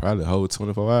go probably whole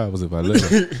 24 hours if I let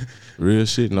her. Real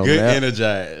shit, no good nap.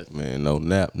 energized. Man, no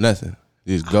nap, nothing.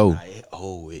 Just go.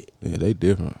 Yeah, they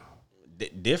different.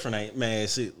 different ain't, man.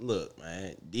 See, look,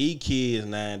 man, these kids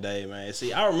nowadays, man.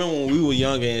 See, I remember when we were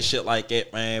younger and shit like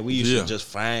that, man. We used to just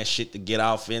find shit to get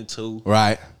off into.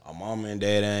 Right. Our mom and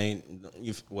dad ain't,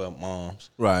 moms.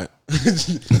 Right.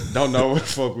 Don't know where the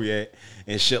fuck we at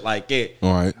and shit like that.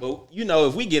 All right. But you know,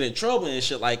 if we get in trouble and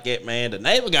shit like that, man, the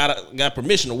neighbor got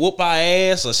permission to whoop our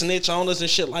ass or snitch on us and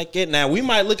shit like that. Now we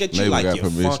might look at you like you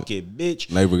funky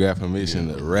bitch. Neighbor got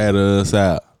permission to rat us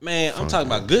out. Man, I'm talking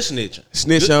about good snitching.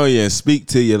 Snitch on you and speak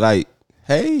to you like,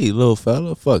 hey, little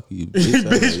fella, fuck you,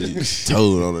 bitch.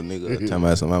 Told on a nigga. Talking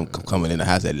about something. I'm coming in the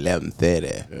house at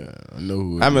 11:30. Yeah, I know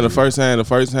who. I mean, the first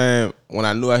time when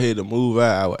I knew I had to move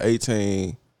out, I was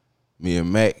 18. Me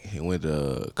and Mac went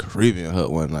to Caribbean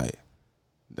Hut one night.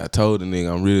 I told the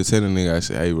nigga, I'm really telling the nigga, I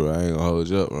said, hey, bro, I ain't gonna hold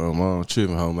you up, bro. Mom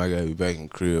tripping home. I gotta be back in the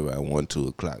crib by 1, 2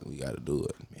 o'clock. We gotta do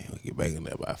it. Man, we get back in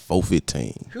there by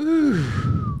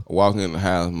 4:15. Walking in the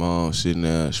house, mom sitting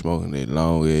there smoking that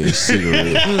long ass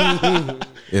cigarette.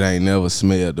 It ain't never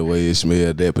smelled the way it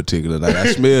smelled that particular night.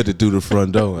 I smelled it through the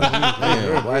front door.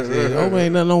 Damn, I said, oh,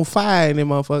 ain't nothing on fire in that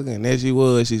motherfucker. And there she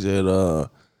was. She said,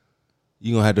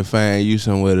 you gonna have to find you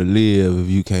somewhere to live if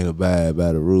you can't abide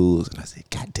by the rules. And I said,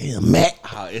 goddamn, Mac.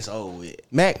 Oh, it's over with.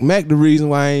 Mac, the reason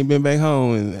why I ain't been back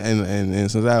home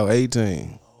and since I was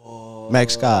 18.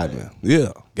 Mac Scott,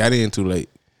 yeah, got in too late.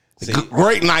 See,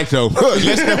 great night though.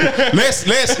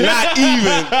 let's not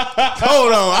even.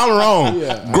 Hold on, I'm wrong.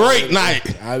 Yeah, great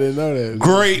night. I didn't know that.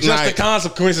 Great just night. the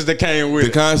consequences that came with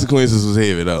the it. consequences was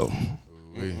heavy though.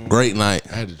 Great night.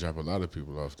 I had to drop a lot of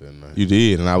people off that night. You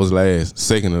did, and I was last,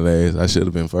 second to last. I should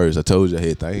have been first. I told you I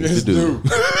had things to do.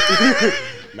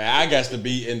 Man, I got to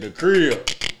be in the crib,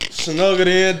 snuggled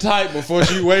in tight before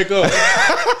she wake up.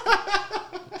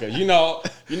 Cause you know,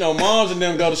 moms and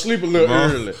them go to sleep a little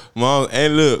early. Mom,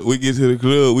 and look, we get to the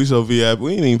club. We so VIP.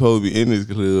 We ain't even supposed to be in this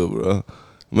club, bro.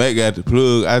 Mac got the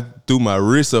plug. I threw my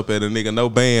wrist up at a nigga, no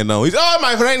band on. He said, oh,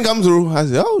 my friend come through. I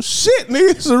said, oh, shit,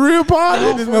 nigga, it's a real party.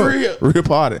 Oh, for real? Real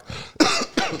party.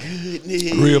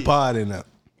 Real party now.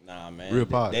 Nah, man. Real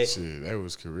party. Shit, that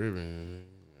was Caribbean.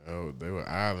 Oh, they were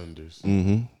islanders.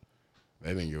 Mm-hmm.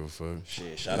 They didn't give a fuck.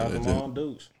 Shit, shout out to Mom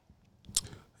Dukes.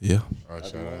 Yeah. Oh,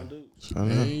 shout out. Shout out.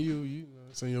 And you know,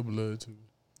 it's in your blood, too.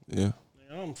 Yeah.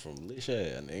 I'm from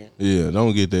Lishad, nigga. Yeah,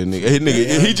 don't get that nigga. Hey,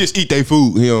 nigga, he just eat their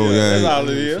food. He don't. That's all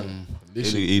it is.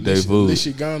 Nigga eat their food.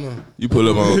 Michigana. You pull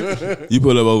up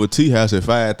over tea house at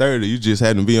 5:30. You just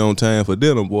had to be on time for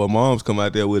dinner, boy. Moms come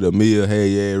out there with a meal, hey,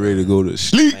 yeah, ready to go to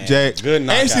sleep, man, Jack. Good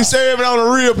knockout. And she serving on a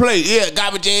real plate. Yeah,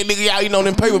 garbage ass nigga, y'all eating on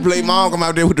them paper plate. Mom come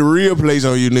out there with the real plates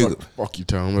on you, nigga. Fuck you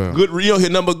talking about? Good, you don't hear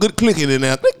number good clicking in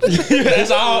there.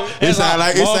 That's all. It sound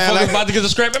like about to get the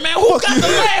scrapping. Man, who got the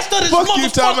last of this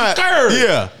motherfucking curve?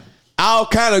 Yeah. All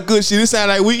kind of good shit. It sound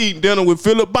like we eating dinner with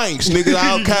Philip Banks, nigga.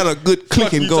 All kind of good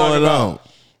clicking going on.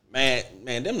 Man,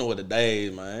 them know what the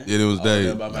days, man. Yeah, it was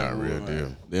days. Not real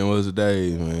deal. Them was the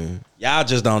days, man. Y'all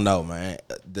just don't know, man.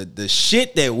 The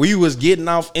shit that we was getting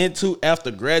off into after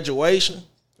graduation,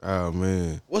 oh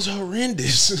man, was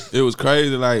horrendous. It was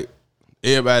crazy. Like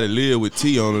everybody lived with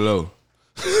tea on the low.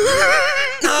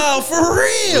 No, for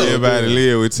real. Everybody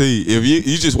lived with tea. If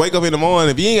you just wake up in the morning,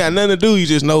 if you ain't got nothing to do, you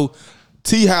just know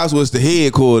tea house was the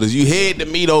headquarters. You had to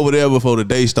meet over there before the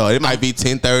day started. It might be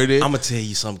 10:30. I'm gonna tell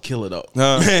you something killer though.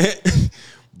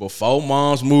 Before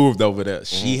Mom's moved over there,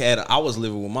 I was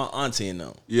living with my auntie and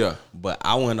them. Yeah. But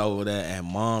I went over there and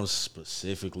Mom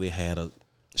specifically had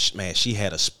she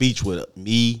had a speech with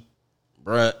me,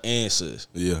 bruh, and sis.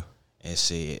 Yeah. And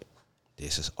said,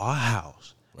 this is our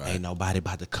house. Right. Ain't nobody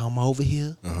about to come over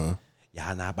here. Uh-huh.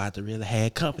 Y'all not about to really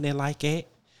have company like that.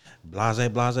 Blase,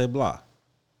 blase, blah.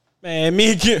 Man,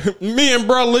 me and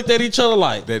bro looked at each other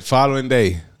like that following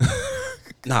day.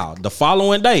 Nah, the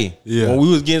following day, Yeah. when we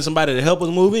was getting somebody to help us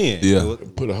move in. Yeah.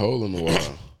 Put a hole in the wall.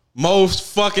 Most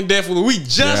fucking definitely. We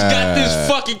just got this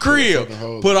fucking crib.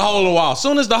 Put a hole in the wall.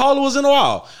 Soon as the hole was in the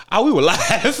wall, we were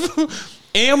live.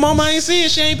 And mama ain't seeing,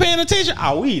 she ain't paying attention.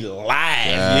 We live.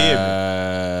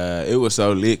 Yeah. It was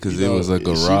so lit because it was a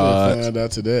garage. She didn't find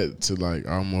out to that to like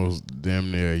almost damn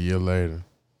near a year later.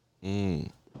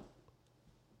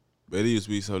 But it used to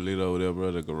be so lit over there,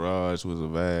 bro. The garage was a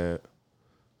vibe.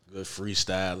 Good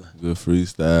freestyling. Good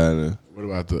freestyling. What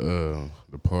about the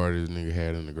parties nigga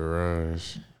had in the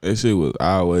garage? That shit was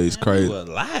always crazy. We were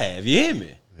live. You hear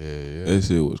me? Yeah. That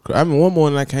shit was crazy. I mean, one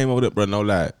morning I came over there, bro. No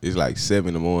lie. It's like 7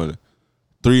 in the morning.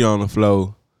 3 on the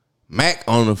floor. Mac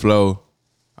on the floor.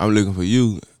 I'm looking for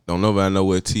you. Don't nobody know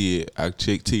where T at. I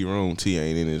check T room. T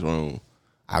ain't in his room.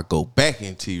 I go back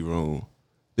in T room.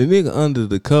 The nigga under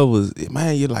the covers,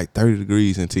 man, you're like 30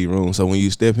 degrees in T room. So when you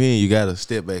step in, you gotta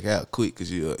step back out quick because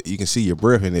you can see your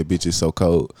breath in that bitch is so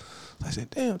cold. So I said,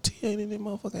 damn, T ain't in that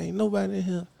motherfucker. Ain't nobody in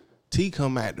here. T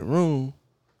come out the room.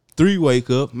 3 wake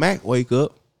up. Mac wake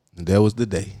up. And that was the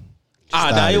day.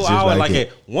 It was always like that.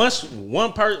 Once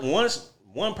one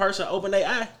person open their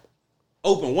eye,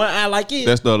 open one eye like it.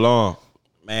 That's the alarm.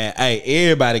 Man, hey,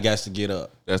 everybody got to get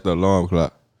up. That's the alarm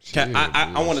clock.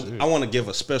 I want to give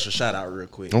a special shout out real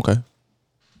quick. Okay.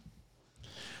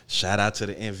 Shout out to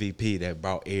the MVP that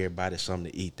brought everybody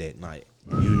something to eat that night.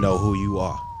 You know who you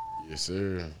are. Yes,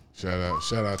 sir. Shout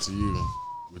out to you.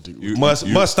 With the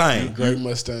Mustang. great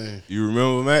Mustang. You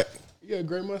remember, Mac? You got a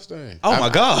great Mustang. Oh my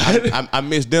God. I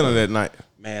missed dinner that night.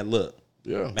 Man, look.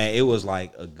 Yeah. Man, it was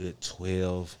like a good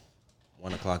 12,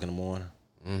 1 o'clock in the morning.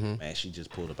 Man, she just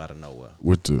pulled up out of nowhere.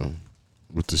 With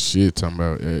the shit talking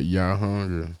about y'all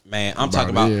hungry. Man, I'm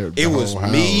talking about it was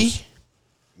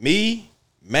me,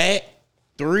 Matt,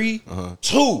 3,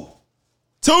 2,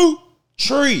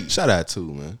 Tree. Shout out to,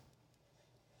 man.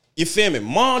 You feel me?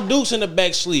 Mom Dukes in the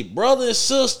back sleep, brother and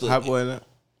sister. Hot boy now.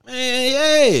 Man,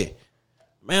 yeah.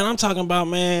 Man, I'm talking about,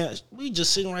 man, we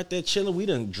just sitting right there chilling. We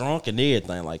done drunk and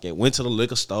everything like that. Went to the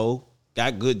liquor store,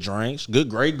 got good drinks, good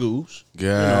Grey Goose.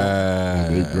 Yeah.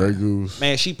 Big Grey Goose.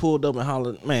 Man, she pulled up and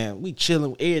hollered, man, we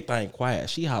chilling, everything quiet.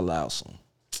 She hollered out some,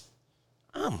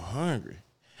 I'm hungry.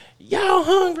 Y'all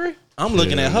hungry? I'm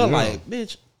looking at her like,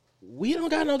 bitch, we don't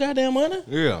got no goddamn money.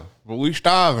 Yeah. But we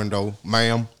starving though,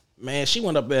 ma'am. Man, she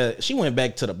went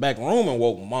back to the back room and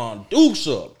woke Mom Dukes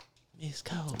up. It's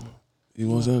cold. You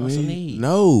want something to something eat? to eat?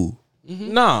 No.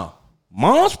 Nah.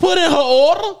 Mom's put in her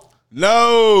order.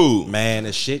 No. Man,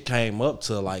 the shit came up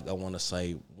to like, I want to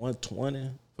say 120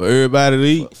 For everybody to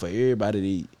eat? for everybody to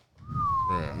eat.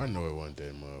 Bruh, I know it wasn't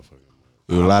that motherfucker.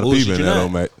 There was a lot of people in bullshit there, you though,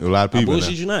 not. Mac. There was a lot of people in Bullshit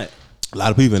there. you not. A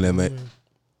lot of people in there, Mac.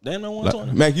 Damn, no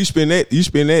 120. Mac, you spend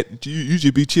that. You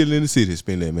should be chilling in the city.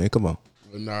 Spend that, man. Come on.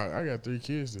 But nah, I got 3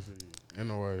 kids to feed and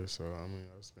no wife, so I mean,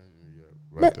 I spend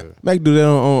like that. Mac do that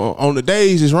on the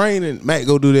days it's raining. Mac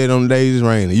go do that on the days it's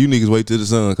raining. You niggas wait till the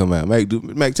sun come out. Mac, tell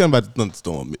them about the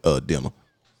thunderstorm dinner.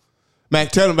 Mac,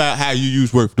 tell them about how you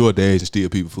use work for DoorDash and steal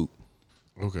people food.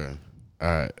 Okay, all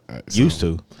right. So, Used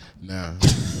to. now.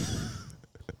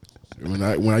 when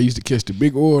I used to catch the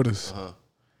big orders,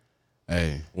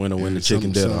 hey, Winner win the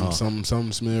something- chicken dinner.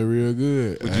 Something smell real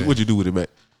good. What you do with it, Mac?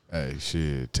 Hey,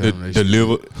 shit, tell them they should-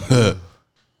 Deliver.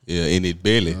 Yeah, in his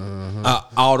belly.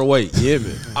 All the way. Yeah,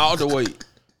 man. All the way.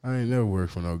 I ain't never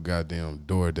worked for no goddamn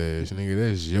DoorDash, nigga.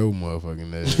 That's your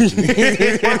motherfucking ass.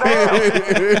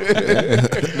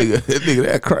 nigga,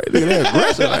 that crazy. Nigga, that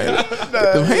aggressive.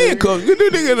 Like, them handcuffs. You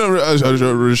do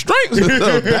nigga restraints and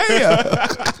stuff.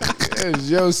 Damn. That's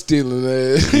your stealing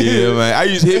ass. Yeah, man. I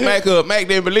used to hit Mac up. Mac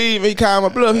didn't believe me. He called my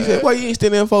bluff. He said, "Why you ain't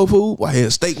stealing for food?" Well, I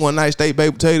had steak one night, steak,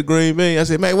 baked potato, green bean. I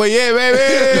said, "Mac, well, yeah, baby."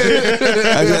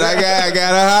 I said, I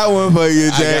got a hot one for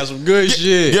you, Jack. I got some good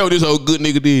shit. Yo, this old good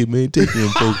nigga did, man. Take them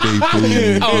folk they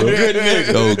food. Oh, good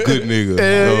nigga. Oh, good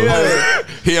nigga.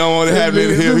 He don't want to have it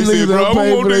in here. He said, bro, I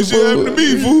don't want this shit happen to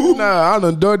me, fool. Nah, I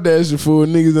done DoorDash before.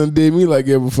 Niggas done did me like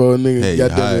that before. Niggas Hey, got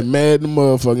hi. them mad in the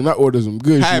motherfucking. I ordered some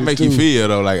good shit. How it make you too. feel,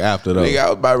 though, like after, though? Nigga, I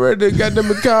was about ready to got them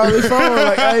to call his phone.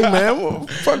 Like, hey, man,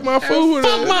 fuck my food.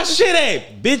 Fuck my shit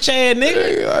at, bitch ass nigga.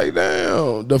 Nigga, like,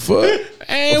 damn. The fuck?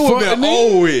 Ain't what been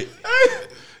over with.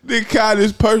 Nigga called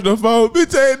his personal phone.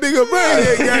 Bitch ass nigga,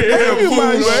 man. Goddamn Damn, my fool,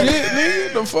 man. shit,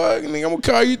 nigga. The fuck? Nigga, I'm gonna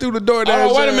call you through the DoorDash.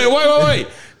 Oh, wait a minute. Wait.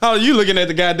 Oh, you looking at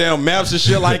the goddamn maps and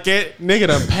shit like that? Nigga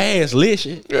done passed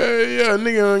Lishy. Yeah,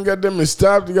 nigga done got them and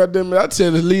stopped. Got them. I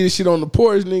tell this leave shit on the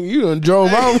porch, nigga. You done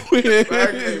drove off with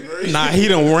it. Nah, he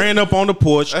done ran up on the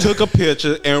porch, took a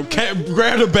picture, and grabbed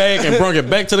the bag and brought it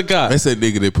back to the car. That's that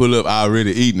nigga that pull up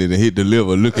already eating it and hit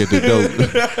deliver, look at the door,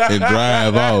 and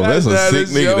drive off. That's a sick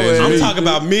nigga. That's I'm me. talking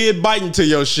about mid biting to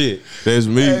your shit. That's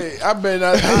me. Hey, I bet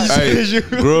not. Hey,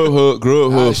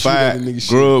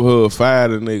 Grubhub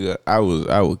fired a nigga. I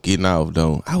was getting off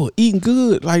though. I was eating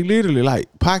good, like literally, like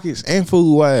pockets and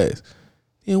food wise.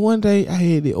 And one day I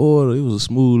had the order. It was a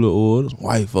smooth little order. Some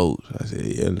white folks. I said,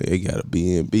 yeah, they got a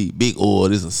B&B. Big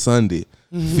order. It's a Sunday.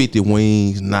 50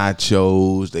 wings,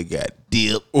 nachos. They got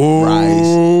dip,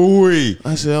 rice.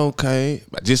 I said, okay.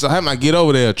 But just so I might get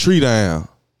over there, a tree down.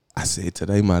 I said,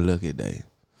 today my lucky day.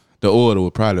 The order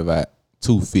was probably about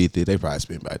 $250. They probably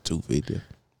spent about $250.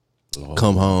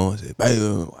 Come home. I said,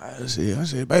 baby, I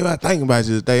said, baby, I think about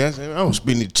you today. I said, I'm gonna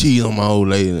spend the cheese on my old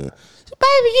lady. I said,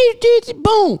 baby, you did it.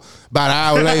 Boom. About an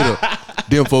hour later,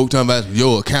 them folk talking about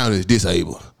your account is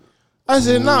disabled. I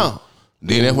said, no.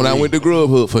 Then that's when I went to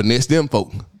Grubhub for next them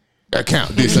folk.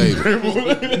 Account disabled.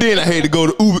 Then I had to go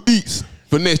to Uber Eats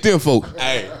for next them folk.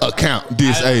 Hey, account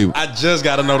disabled. I just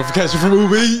got a notification from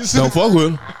Uber Eats. Don't fuck with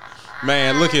them.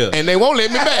 Man, look here. And they won't let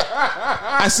me back.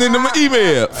 I send them an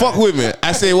email. Fuck with me.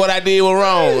 I said what I did was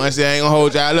wrong. I said I ain't gonna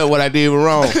hold y'all up. What I did was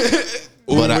wrong.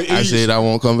 But I said I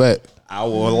won't come back. I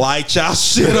will light y'all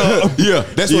shit up. Yeah,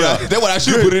 that's what I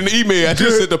should put in the email. I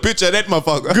just sent a picture of that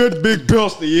motherfucker. Good big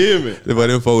pistol, you hear me? But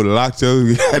them folks locked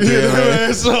your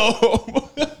goddamn So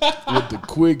With the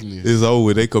quickness. it's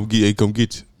over. They come get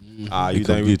you. you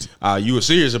think you were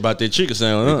serious about that chicken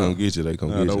sandwich? They Huh? come get you. They come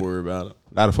get you. Don't worry about it.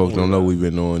 A lot of folks don't know we've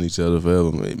been knowing each other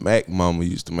forever. Mac mama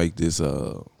used to make this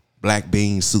black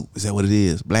bean soup. Is that what it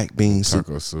is? Black bean soup.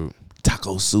 Taco soup.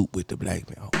 Taco soup with the black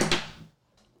bean. Oh.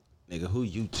 Nigga, who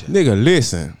you telling? Nigga,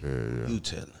 listen. Yeah. You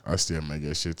telling? I still make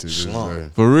that shit to this Slump. day.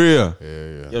 For real.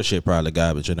 Yeah. Your shit probably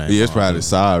garbage. It ain't Yeah, it's probably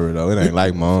sorry though. It ain't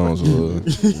like mom's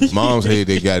was. Mom's had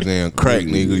that goddamn crack,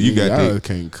 nigga. You got Y'all that.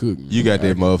 can't cook. You got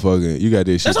that motherfucking. You got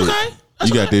that shit. That's that, okay. That's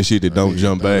you got that shit that don't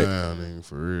jump back. Down, nigga,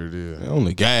 for real, yeah. On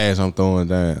the gas, I'm throwing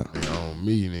down. Nigga, on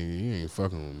me, nigga. You ain't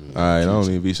fucking with me. All right, I don't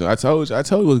even be so. I told you what's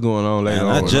going on later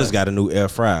Man, on. I just got a new air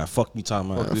fryer. Fuck you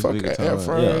talking about? This Fuck nigga that talking air about-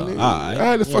 fryer, Yeah, nigga. alright,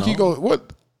 How the fuck you you know. going?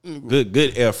 What? Good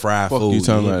air fryer Fuck food. you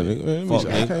talking hear about, me? nigga? Man, Fuck,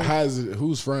 let me nigga. How is it?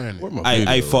 Who's frying Where it? my Hey,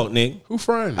 video? fuck nigga. Who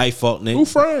frying it? Hey, fuck nigga. Who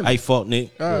frying it? Hey, fuck nigga.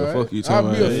 All right. Fuck you I'll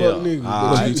talking be a about? fuck nigga.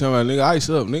 All What you talking about, nigga? Ice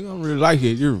up, nigga. I'm really like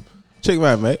it. You check me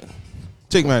out, Mac.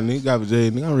 Check me out, nigga. Garbage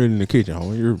J, nigga. I'm ready in the kitchen,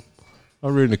 homie.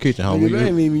 I'm ready in the kitchen, homie. Nigga, that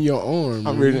ain't even your arm.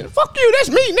 I'm nigga. ready. Fuck you. That's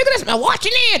me, nigga. That's my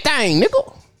watching everything,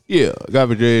 nigga. Yeah,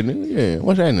 garbage J, nigga. Yeah,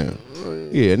 what's that now?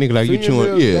 Yeah, nigga, like you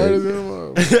chewing. Fingernails Yeah, dirty than a motherfucker.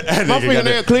 my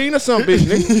fingernail clean or something, bitch,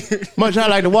 nigga. Much I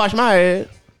like to wash my ass.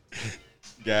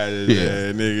 Got it,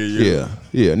 Yeah. nigga.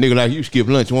 Yeah, nigga, like you skip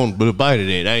lunch, want a bite of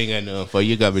that. I ain't got nothing for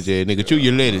you, garbage ass, nigga. Chew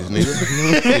your lettuce,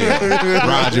 nigga. Yeah.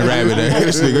 Roger Rabbit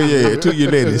ass, nigga. Yeah, chew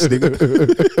your lettuce, nigga.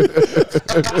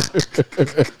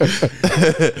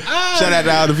 Shout out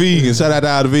to all the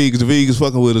vegans. The vegans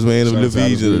fucking with us, man. The Shout out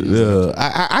to the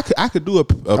vegans. I could do a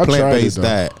tried plant it, based though.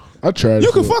 diet. I tried. You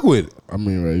it, can but- fuck with it. I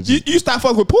mean, right? You stop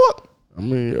fucking with pork. I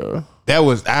mean, yeah. That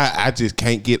was I just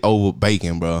can't get over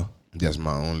bacon, bro. That's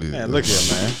my only. Man, look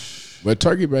here, man. But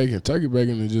turkey bacon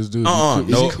is just do. No.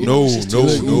 Listen,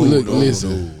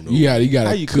 you gotta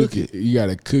How you cook cook it. You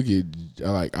gotta cook it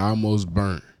like almost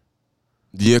burnt.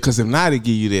 Yeah, because if not, it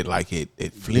give you that like it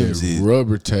flimsy. That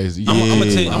rubber taste. I'm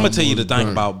gonna tell you the almost thing burnt.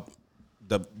 about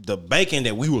the bacon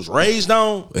that we was raised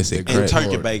on It's that and crack.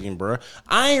 turkey bacon, bro.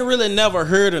 I ain't really never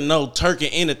heard of no turkey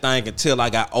anything until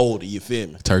I got older. You feel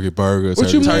me? Turkey burgers.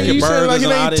 What you mean? Turkey You said like burgers it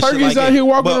and all ain't that shit turkeys like out that. here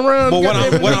walking But- around. but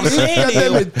what I'm saying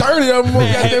goddamn is- it, 30 of them.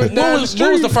 Man, Goddamn down the when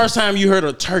street. was the first time you heard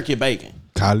of turkey bacon?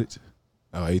 College?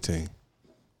 Oh, 18.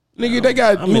 Nigga, they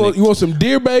got you want some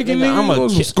deer bacon, Nigga, nigga? I'm a You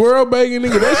want some kid. squirrel bacon,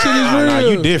 nigga? That shit is real. Nah,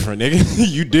 you different, nigga.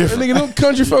 You That different. nigga, them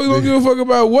country folks don't give a fuck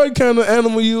about what kind of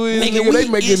animal you is. Nigga, they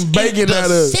making bacon out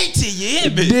of city, yeah,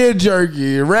 bitch. deer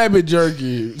jerky, rabbit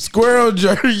jerky, squirrel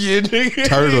jerky, nigga.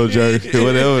 Turtle jerky,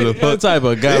 whatever the fuck. type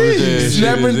of garbage ass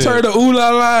Snapping turtle, ooh la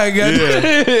la,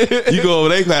 goddamn. You go over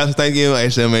their class thinking, I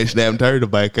should make snapping turtle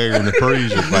back there in the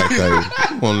freezer back there.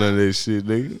 Want none of that shit,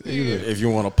 nigga. If you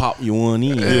want to pop you one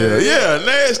in. Yeah,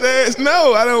 nasty.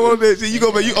 No, I don't want that shit. You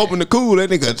open the cool, that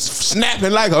nigga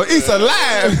snapping like it's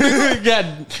alive.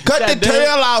 Cut the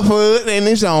tail off of it and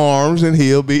its arms, and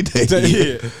he'll be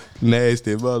dead.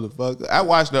 Nasty motherfucker. I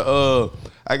watched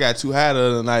I got too high the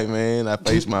other night, man. I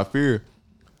faced my fear.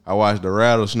 I watched the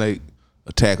rattlesnake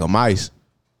attack a mice,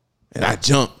 and I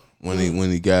jumped.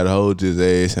 when he got a hold to his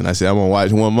ass, and I said I'm gonna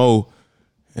watch one more.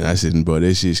 And I said, bro,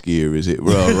 that shit scary as it,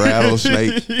 bro. A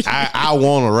rattlesnake. I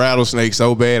want a rattlesnake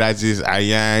so bad. I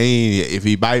ain't. If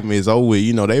he bite me, it's over with.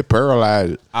 You know, they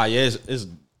paralyzed. Ah, yeah, it's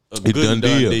a good done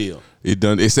deal. It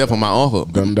done, except for my uncle.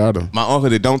 Done daughter. My uncle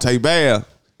that don't take bath.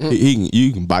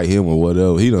 You can bite him or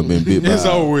whatever. He done been bit by. It's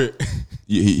over with.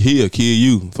 He'll kill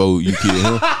you before you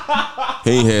kill him.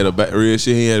 He ain't had a real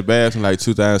shit. He ain't had a bath in like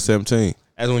 2017.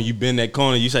 That's when you bend that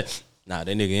corner, you say, nah,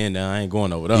 that nigga in there, I ain't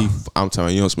going over there. I'm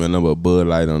telling you, you don't smell nothing but Bud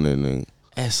Light on that nigga.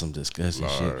 That's some disgusting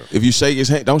shit. If you shake his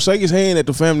hand, don't shake his hand at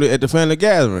the family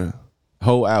gathering.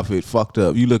 Whole outfit fucked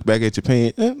up. You look back at your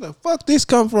pants. The fuck this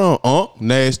come from?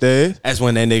 Nasty ass. That's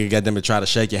when that nigga got them to try to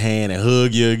shake your hand and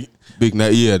hug you. Big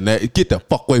get the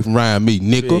fuck away from around me,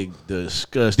 nigga. Big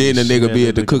disgusting. Then the nigga be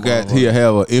at the cookout. He'll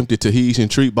have an empty Tahitian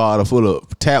treat bottle full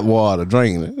of tap water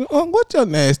drinking. What your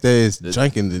nasty ass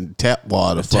drinking the tap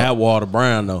water? Tap water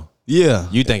brown though. Yeah.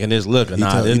 You thinking this liquor?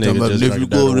 Nah, this nigga just if you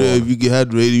go there, if you get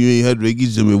hydrated, you ain't hydrated, get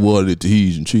some water at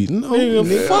Tahitian treat. No,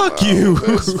 nigga, fuck you.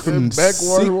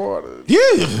 Backwater water.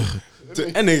 Yeah.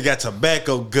 That nigga got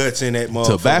tobacco guts in that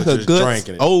motherfucker. Tobacco just guts.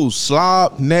 drinking it. Old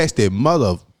slob, nasty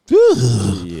mother.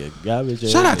 Yeah, garbage.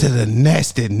 Shout out to the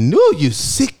nasty you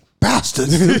sick bastard.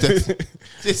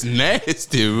 It's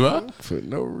nasty, bro. For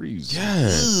no reason. Yeah.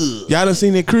 Y'all done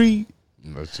seen that Creed?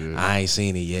 No shit. I ain't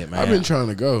seen it yet, man. I've been trying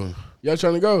to go. Y'all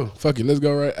trying to go? Fuck it. Let's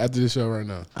go right after this show right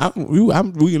now. You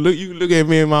can look at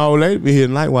me and my old lady be here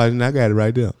tonight watching. I got it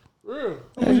right there. Real?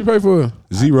 How much you pay for it?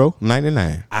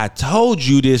 $0.99. I told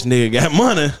you this nigga got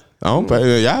money. I don't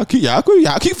pay. Y'all keep fucking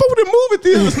with the movie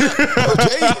theaters.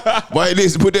 Boy,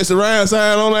 this put that surround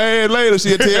sign on her head later.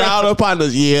 She'll tell all her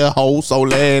partners, yeah, ho, so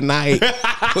last night. We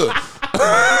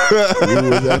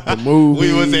was at the movies.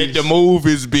 We was at the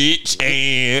movies, bitch,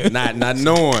 and Not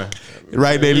knowing.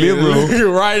 right there, living room.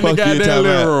 Right in the Fuck you goddamn talking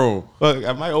living about. room. Fuck,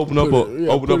 I might open up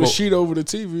Put a sheet over the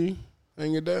TV,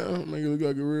 hang it down, make it look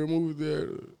like a real movie there.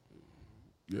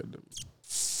 Yeah,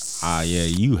 Ah, yeah,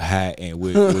 you hot and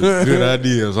with good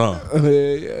ideas, huh?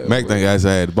 yeah. Mac think I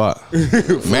had the box.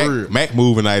 Mac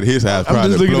moving out of his house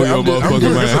probably blow your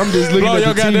motherfucking mind. I'm just looking Blow at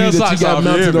your the goddamn TV that socks you got off,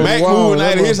 mounted yeah. on the Mac wall. moving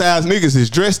out of his house, niggas is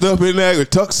dressed up in there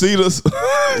with tuxedos,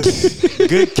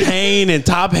 Good cane and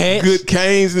top hats. good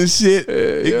canes and shit.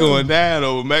 It going down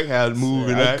over Mac house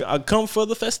moving out. I come for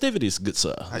the festivities, good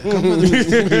sir.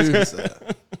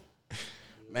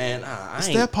 Man, I It's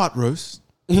ain't that pot roast.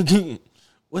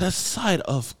 with a side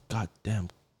of goddamn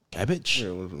cabbage.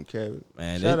 Yeah, with some cabbage.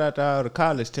 Man, Shout out to all the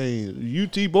college teams.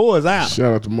 UT boys out.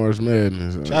 Shout out to March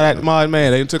Madness. Shout out to March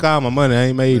man. They took all my money. I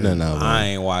ain't made nothing out of it. I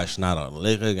ain't watched not a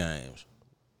lick of games.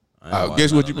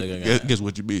 Guess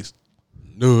what you missed?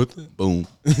 Nothing. Boom.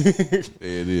 There it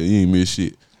is. You ain't miss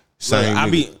shit. Same.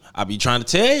 I be trying to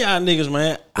tell y'all niggas,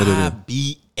 man. I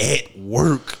be at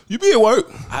work. You be at work.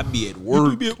 I be at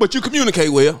work. But you communicate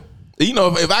well. You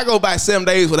know, if I go by 7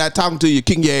 days without talking to you,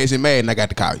 kicking your ass in mad, and I got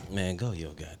to call you. Man, go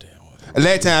your goddamn way.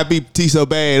 Last time I beat T so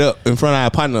bad up in front of our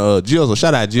partner, Jizzle.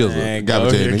 Shout out Jizzle. Man, Gotta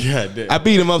go tell your you. goddamn I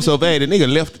beat him up so bad, the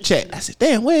nigga left the chat. I said,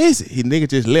 damn, where is it? He nigga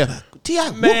just left. T,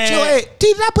 I whooped your ass.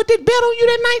 T, did I put that bet on you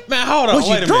that night? Man, hold on. Was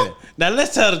you Wait a drunk? minute. Now,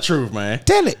 let's tell the truth, man.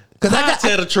 Tell it. Cause I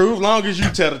tell the truth long as you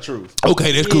tell the truth.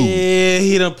 Okay, that's cool. Yeah,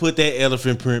 he done put that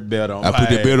elephant print belt on. I put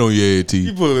that bet on your head, T.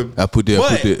 You put it. I put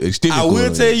that extended I cord will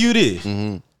on tell it. you this.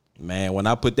 Man, when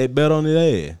I put that belt on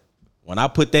his ass, when I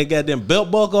put that goddamn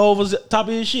belt buckle over top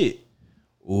of his shit,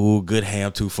 ooh, good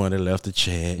ham too funny left the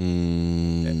chat.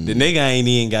 The nigga ain't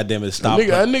even goddamn it stop. A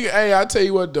nigga, hey, I tell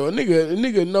you what though, a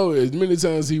nigga know as many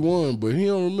times he won, but he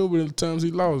don't remember the times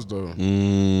he lost though.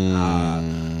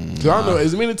 Cause I know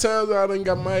as many times I done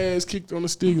got my ass kicked on the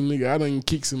stick, nigga, I done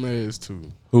kicked some ass too.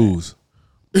 Who's?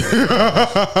 Man,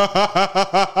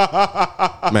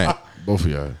 Both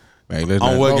of y'all. man, let's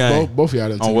On not- what game? Both of y'all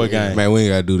done On took what it. game? Man, we ain't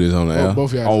gotta do this on the air.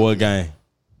 Both of y'all. On what game?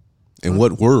 In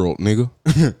what world, nigga?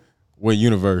 What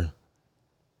universe?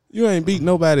 You ain't beat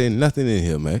nobody in nothing in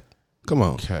here, man. Come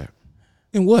on. Cap.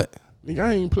 In what? Nigga,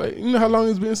 I ain't played. You know how long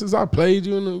it's been since I played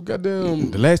you in the goddamn.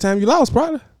 The last time you lost,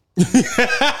 probably. Shit,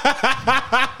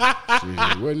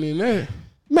 wasn't in that.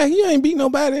 Man, you ain't beat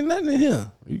nobody in nothing in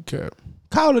here. You cap.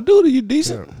 Call of Duty, you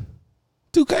decent.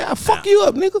 2K, I fuck you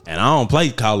up, nigga. And I don't play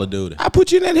Call of Duty. I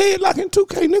put you in that headlock in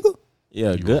 2K, nigga.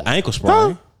 Yeah, good ankle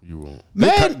sprain. You won't.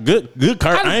 Man, Good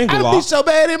Kurt ankle I lock. beat so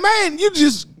bad in man. You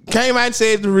just came out and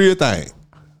said the real thing.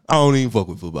 I don't even fuck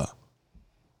with football.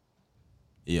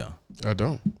 Yeah. I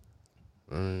don't.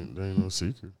 That ain't no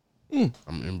secret. I'm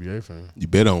an NBA fan. You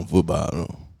bet on football,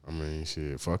 though. I mean,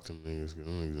 shit, fuck them niggas. Cause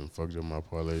them niggas done fucked up my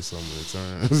parlay so many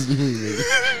times.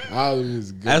 All of them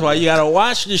is good. That's why you gotta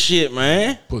watch the shit,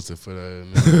 man. Pussy foot ass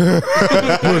nigga.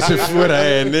 Pussy foot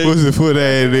ass nigga. Pussy foot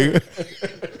ass nigga.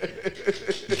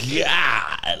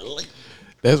 God.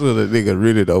 That's what a nigga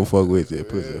really don't fuck with. That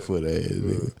pussy foot ass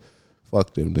nigga.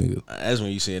 Fuck them niggas. That's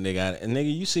when you see a nigga out. And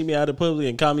nigga, you see me out in public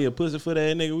and call me a pussy foot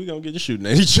ass nigga, we gonna get you shooting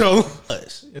at each other.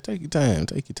 Yeah, take your time.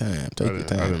 Take your time. Take your I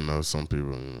time. didn't know some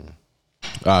people, you know,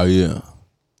 Oh yeah,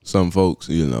 some folks,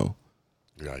 you know.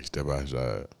 you gotta step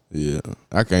outside. Yeah,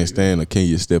 I can't stand a can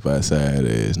you step outside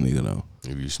ass nigga though.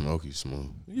 If you smoke, you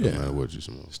smoke. Yeah. No matter what you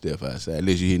smoke. Step outside.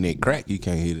 Unless you hit that crack, you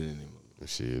can't hit it anymore.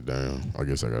 Shit, damn. I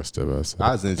guess I gotta step outside.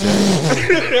 I was in Damn.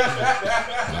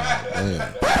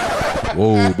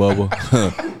 Whoa, Bubba.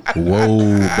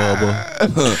 Whoa, Bubba.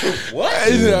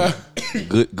 What?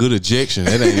 Good ejection.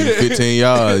 That ain't even 15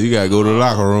 yards. You gotta go to the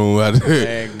locker room out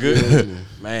there.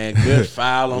 Man, good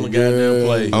foul on the goddamn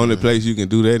play. Only place you can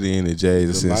do that in is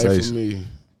Jazz The life of Sensation. me.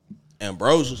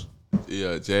 Ambrosius.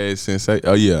 Yeah, Jazz Sensation.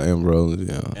 Oh yeah, Ambrose.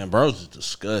 Yeah. Ambrosius is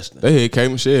disgusting. They had K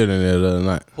Michelle in there the other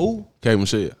night. Who? K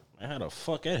Michelle. Man, how the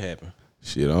fuck that happened?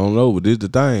 Shit, I don't know, but this the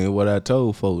thing. What I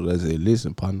told folks, I said,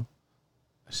 listen, partner.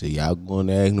 I said, y'all going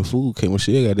to acting the fool. K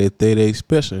Michelle got that 30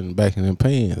 special in the back of them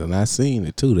pants, and I seen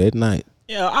it too that night.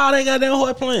 Yeah, all they goddamn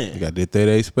horse playing. You got that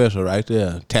 30 special right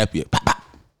there. Tap you. Pop, pop.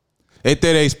 That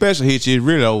 30 special hit you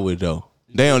really over it, though.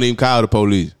 They don't even call the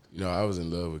police. You know, I was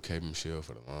in love with Kate Michelle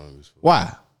for the longest.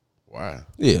 Why? Why?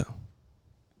 Yeah.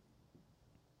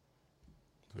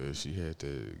 Because she had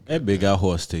to, That big out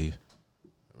horse teeth.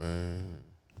 man,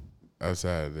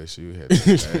 outside of that, she had to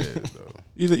bad, though.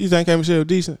 You think K Michelle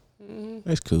decent?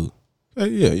 That's cool. Yeah,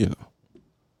 you know.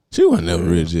 She wasn't never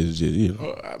really just you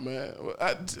know. Oh, man,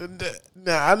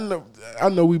 I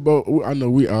know we both. I know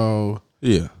we all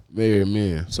Yeah. married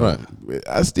men. So Right.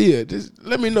 I still just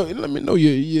let me know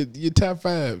your top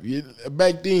five.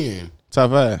 Back then.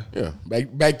 Top 5. Yeah,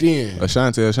 back then.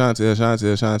 Ashanti.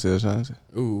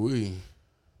 Ooh wee.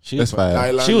 That's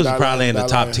 5. She was probably in the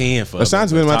top 10 for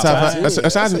Ashanti been in my top 5. I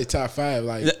Ashanti, say top 5.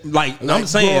 Like I'm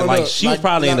saying, growing like up, she was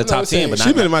probably in the top 10, but not,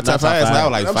 she been in my not top 5 since I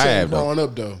was like I'm saying 5 though. growing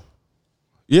up though.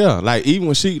 Yeah, like even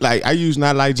when she like I used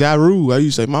not like Ja Rule. I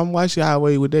used to say, Mom, why she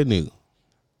always with that nigga?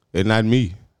 And not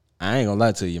me. I ain't gonna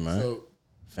lie to you, man. So,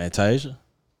 Fantasia.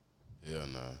 hell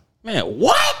nah. Man,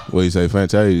 what? What you say,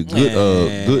 Fantasia?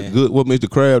 Man. Good. What Mr.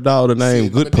 Crab dog the name?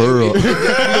 Good Pearl.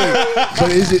 But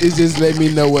it just let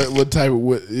me know what type of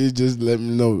it just let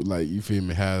me know, like, you feel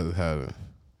me, how you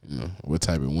know what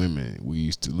type of women we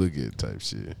used to look at type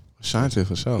shit. Ashanti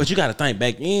for sure. But you got to think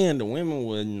back then, the women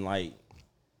wasn't like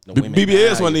the women.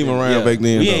 BBS now, wasn't you even feel me? around back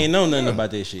then, We though. ain't know nothing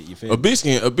about that shit. You feel A me?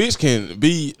 bitch can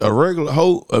be a regular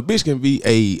hoe. A bitch can be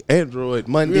a Android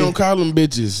We Monday. don't call them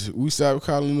bitches. We stopped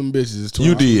calling them bitches. It's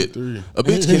You did. 2023. A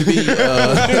bitch can be.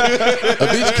 A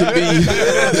bitch can be.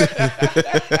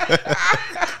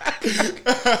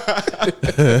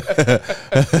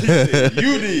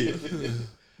 You did.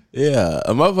 Yeah,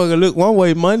 a motherfucker look one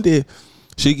way Monday.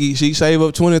 She save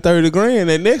up 20, 30 grand.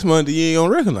 That next Monday you ain't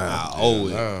gonna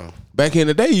recognize. Nah. Back in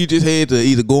the day, you just had to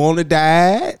either go on the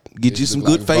diet, get you It some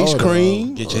look good like face photo.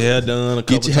 cream, Get your hair done a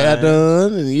couple get your hair times.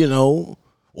 done, and you know,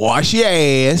 wash your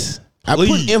ass. I put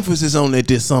Please. emphasis on that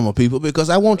this summer, people, because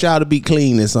I want y'all to be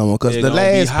clean this summer. Because It the gonna be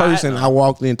last hot person now. I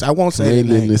walked into, I won't say anything.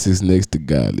 Cleanliness is next to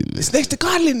godliness. It's next to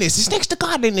godliness. It's next to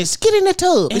godliness. Get in the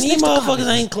tub. And It's these next to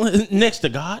motherfuckers godliness. ain't next to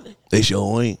God. They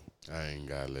sure ain't. I ain't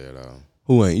godly at all.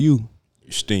 Who ain't you?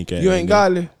 You stink ass. You ain't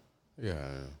godly. Yeah, I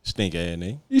am. Stink ass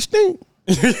nigga. You stink.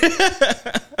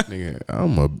 Nigga,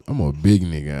 I'm a big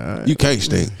nigga. You can't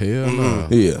stink. Hell no.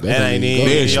 Yeah. That ain't even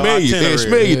They'll your smell you. They'll itinerary.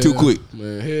 smell you too quick.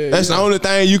 Man, hell That's yeah. the only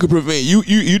thing you can prevent.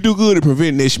 You do good at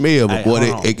preventing that smell, but Hey, boy,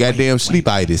 hold on. that goddamn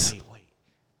sleepitis. Wait.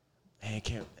 Man,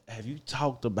 have you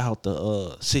talked about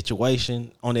the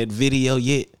situation on that video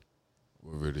yet?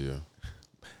 What video?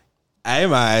 Hey,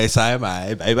 man, say,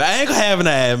 man, baby, I ain't gonna have an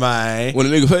eye, man. When a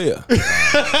nigga fell.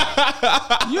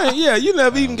 You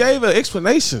never even gave an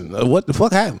explanation of what the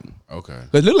fuck happened. Okay.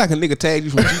 Cause it looked like a nigga tagged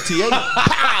you from GTA.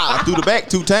 Pow! Through the back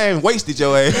 2 times, wasted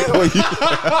your ass.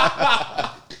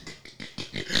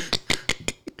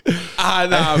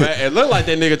 Nah, man. It looked like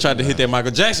that nigga tried to hit that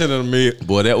Michael Jackson in the mid.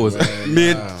 Boy, that was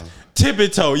Mid tippy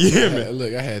toe, you hear me?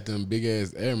 Look, I had them big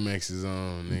ass Air Maxes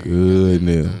on, nigga. good,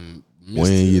 nigga. Done missed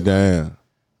Weighing you it. down.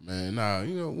 Man, nah,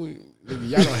 you know, nigga,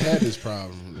 y'all don't have this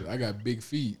problem. I got big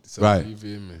feet, so Right. you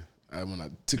feel me? When I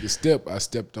took a step, I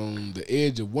stepped on the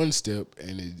edge of one step,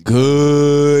 and it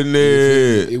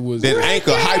Goodness. It was that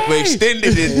ankle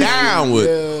hyperextended it downward.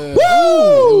 Yeah. Woo!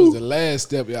 It was the last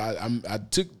step. I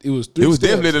took. It was 3 It was steps.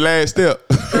 definitely the last step.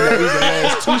 It was the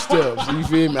last 2 steps. You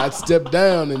feel me? I stepped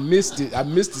down and missed it. I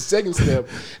missed the second step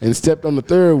and stepped on the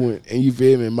third one. And you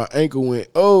feel me? My ankle went,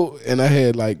 and I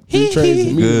had like 3 trays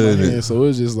of meat in my hand. So it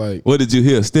was just like. What did you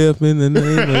hear? Step in the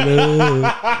name of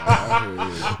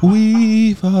love.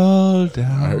 We fall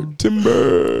down. I heard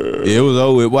timber. Yeah, it was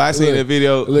over. Boy, I seen that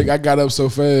video. Look, I got up so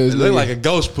fast. It looked like a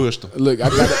ghost pushed him. Look, I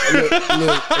got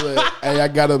look. Hey, I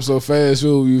got up so fast.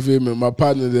 You feel me? My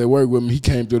partner that worked with me, he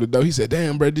came through the door. He said,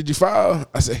 "Damn, bro, did you fall?"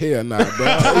 I said, "Hell nah, bro."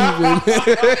 You feel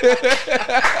me?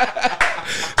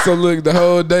 So look, the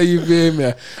whole day, you feel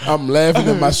me? I'm laughing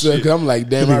at myself because I'm like,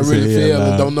 damn, I really fell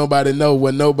and don't nobody know.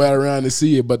 When nobody around to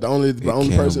see it, but the only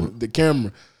person, the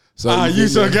camera. So you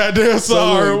so goddamn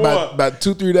sorry. About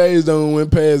 2-3 days done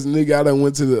went past, nigga. I done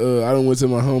went to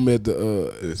my home at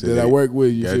the that I work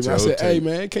with. You feel me? I said, "Hey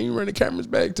man, can you run the cameras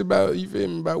back to about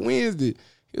about Wednesday?"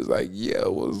 He was like, "Yeah,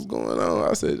 what's going on?"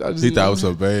 I said, "I just." He thought it was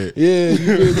so bad. Yeah,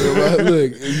 you feel me?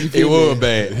 Look, it was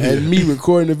bad. And me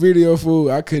recording the video,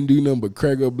 fool, I couldn't do nothing but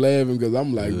crack up laughing because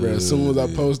I'm like, bro, as soon as I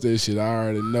post that shit, I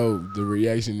already know the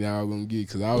reaction y'all gonna get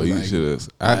because I was like,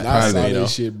 I saw that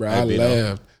shit, bro. I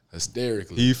laughed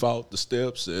hysterically. He fought the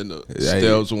steps and the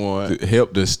steps won.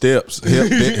 Help the steps. Help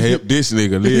this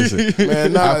nigga. Listen,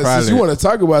 man. Since you want to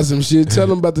talk about some shit, tell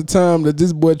them about the time that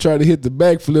this boy tried to hit the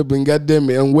backflip and goddamn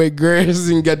it on wet grass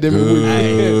and goddamn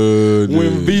it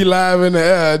went V live in the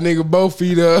air, nigga, both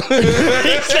feet up.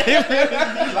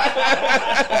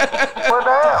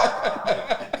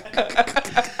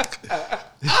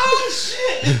 Oh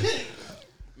shit.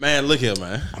 Man, look here,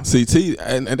 man. See, T,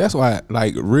 and that's why,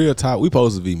 like, real talk, we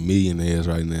supposed to be millionaires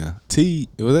right now. T,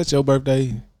 was that your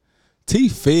birthday? T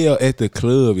fell at the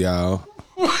club, y'all.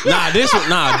 This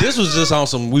was just on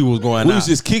some. We was going. We was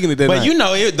just kicking it that night. But you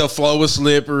know, the floor was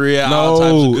slippery. All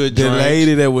types of good drinks. The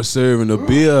lady that was serving the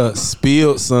beer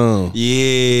spilled some.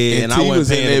 Yeah, and I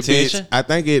wasn't paying attention. Bitch. I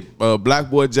think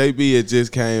Black Boy JB had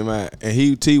just came out,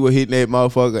 and T was hitting that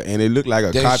motherfucker, and it looked like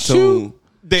a cartoon.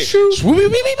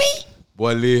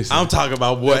 Boy, listen. I'm talking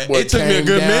about what it took me a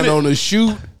good minute on the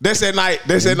shoot. That's that night.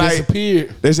 That's that night.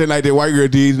 Disappeared. That's that night that white girl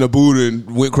did in the booty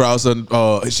and went across her,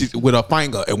 she with her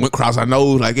finger and went across her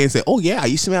nose like and said, "Oh yeah,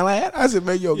 you smell that?" I said,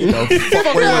 "Man, yo, get the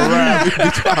fuck way around,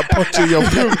 bitch! I punch you in your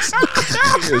face.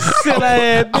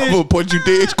 I'm gonna punch you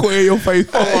dead square in your face.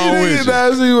 Fuck on with you."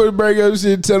 I see you want to break up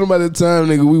shit. Tell them about the time,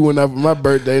 nigga. We went out for my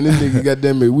birthday and this nigga,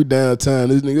 goddamn it, we downtown.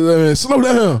 This nigga, man, slow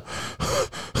down.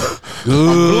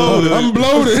 I'm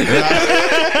bloated.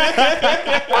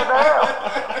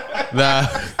 Nah.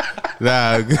 But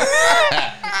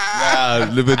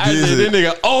I said, this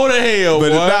nigga old as hell, boy.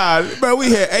 But we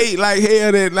had ate like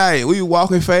hell that night. We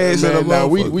walking fast. Man,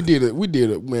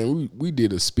 we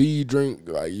did a speed drink,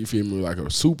 like, you feel me, like a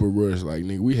super rush. Like,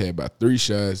 nigga, we had about 3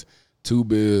 shots, 2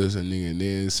 beers, and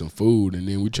then some food, and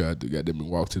then we tried to goddamn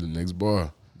walk to the next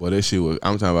bar. Boy, that shit was.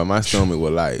 I'm talking about my stomach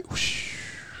was like, whoosh,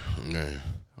 man.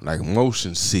 Like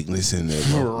motion sickness in there.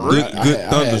 Good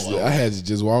thunderstorm. I had to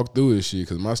just walk through this shit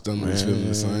because my stomach was feeling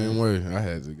the same way. I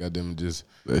had to goddamn just.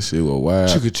 That shit was wild.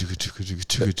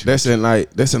 Chugga. That's that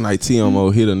night. That's the night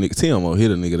TMO hit a nigga. TMO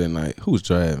hit a nigga that night. Who was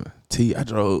driving? T. I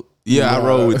drove. Yeah, I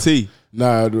rode with T.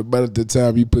 Nah, but at the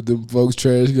time you put them folks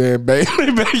trash can back on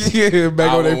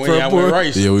their front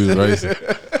porch. Yeah, we was racing.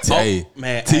 Hey,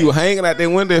 man, T was hanging out that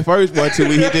window at first, boy, till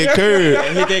we hit that curb.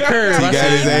 T got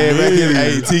his ass back in.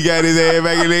 Hey, T got his ass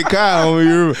back in that car.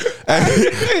 Homie.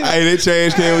 Hey, that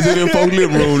trash can was in that folks'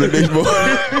 living room the next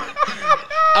morning.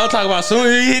 I'm talking about soon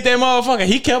as he hit that motherfucker,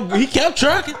 he kept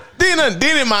trucking.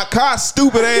 Then in my car,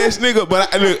 stupid ass nigga.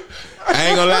 But look, I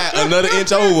ain't gonna lie, another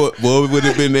inch over, boy, it would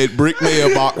have been that brick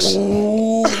mailbox.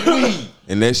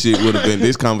 And that shit would have been,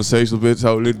 this conversation would have been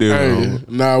totally different. Hey,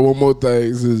 nah, one more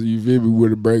thing, since you feel me,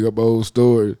 with to break up old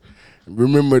stories.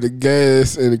 Remember the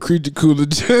gas and the creature cooler?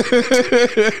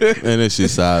 Man, that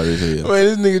shit solid as hell. Man,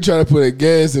 this nigga trying to put a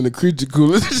gas in the creature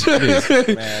cooler.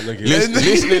 Man, look at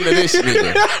listening to this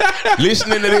nigga.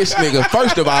 Listening to this nigga.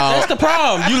 First of all, that's the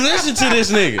problem. You listen to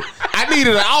this nigga. I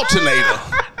needed an alternator.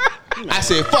 I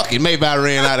said, fuck it, maybe I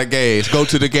ran out of gas. Go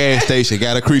to the gas station,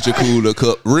 got a creature cooler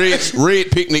cup. Red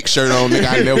picnic shirt on, nigga.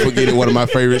 I never forget it, one of my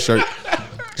favorite shirts.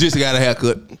 Just got a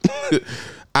haircut.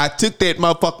 I took that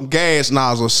motherfucking gas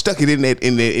nozzle, stuck it in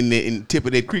the tip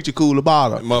of that creature cooler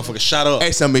bottle. That motherfucker shot up.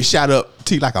 Hey, somebody shot up,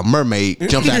 T like a mermaid,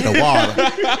 jumped out the water.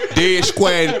 Dead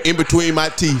square in between my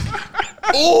teeth.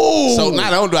 Ooh. So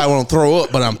not only do I want to throw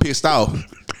up, but I'm pissed off.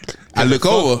 I look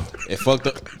over. It fucked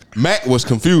up. Mac was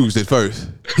confused at first.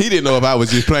 He didn't know if I was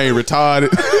just playing retarded.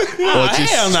 or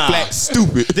just hell nah. flat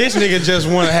stupid. This nigga just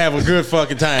want to have a good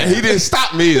fucking time. He didn't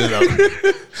stop me either, though.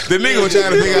 The nigga was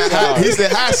trying to figure out how. He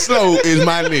said, "How slow is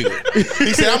my nigga?"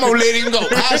 He said, "I'm gonna let him go.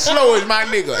 How slow is my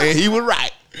nigga?" And he was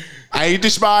right. I ain't the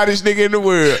smartest nigga in the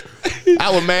world.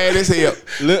 I was mad as hell.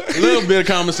 Little bit of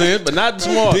common sense, but not the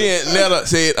smart. Then Nella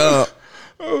said,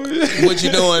 "What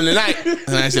you doing tonight?"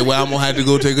 And I said, "Well, I'm gonna have to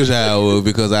go take a shower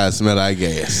because I smell like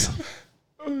gas."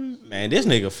 Man, this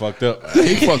nigga fucked up.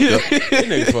 He fucked up. This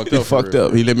nigga fucked up. He fucked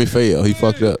up. He let me fail. He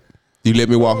fucked up. He let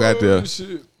me walk out there.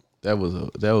 That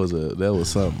was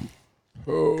something.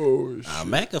 Oh shit. Nah,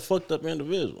 Mac a fucked up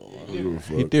individual.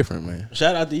 He different, man.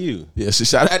 Shout out to you. Yeah,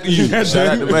 shout out to you. Shout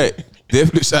out to Mac.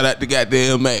 Definitely shout out to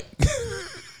goddamn Mac.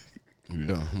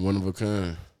 Yeah, one of a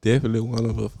kind. Definitely one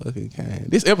of a fucking kind.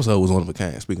 This episode was one of a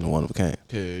kind. Speaking of one of a kind.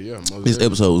 Yeah. This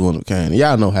episode was one of a kind.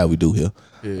 Y'all know how we do here.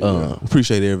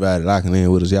 Appreciate everybody locking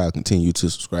in with us. Y'all continue to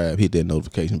subscribe. Hit that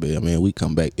notification bell, man. We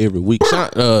come back every week.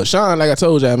 Sean, like I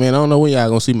told y'all, man, I don't know when y'all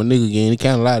gonna see my nigga again. He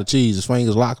kind of a lot of cheese. His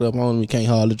fingers locked up on him. He can't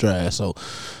hardly drive. So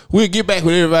we'll get back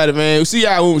with everybody, man. We'll see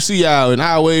y'all when we see y'all. And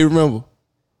I always remember,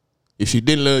 if she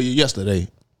didn't love you yesterday,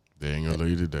 they ain't gonna love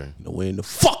you today. you know when the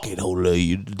fuck it don't love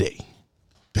you today.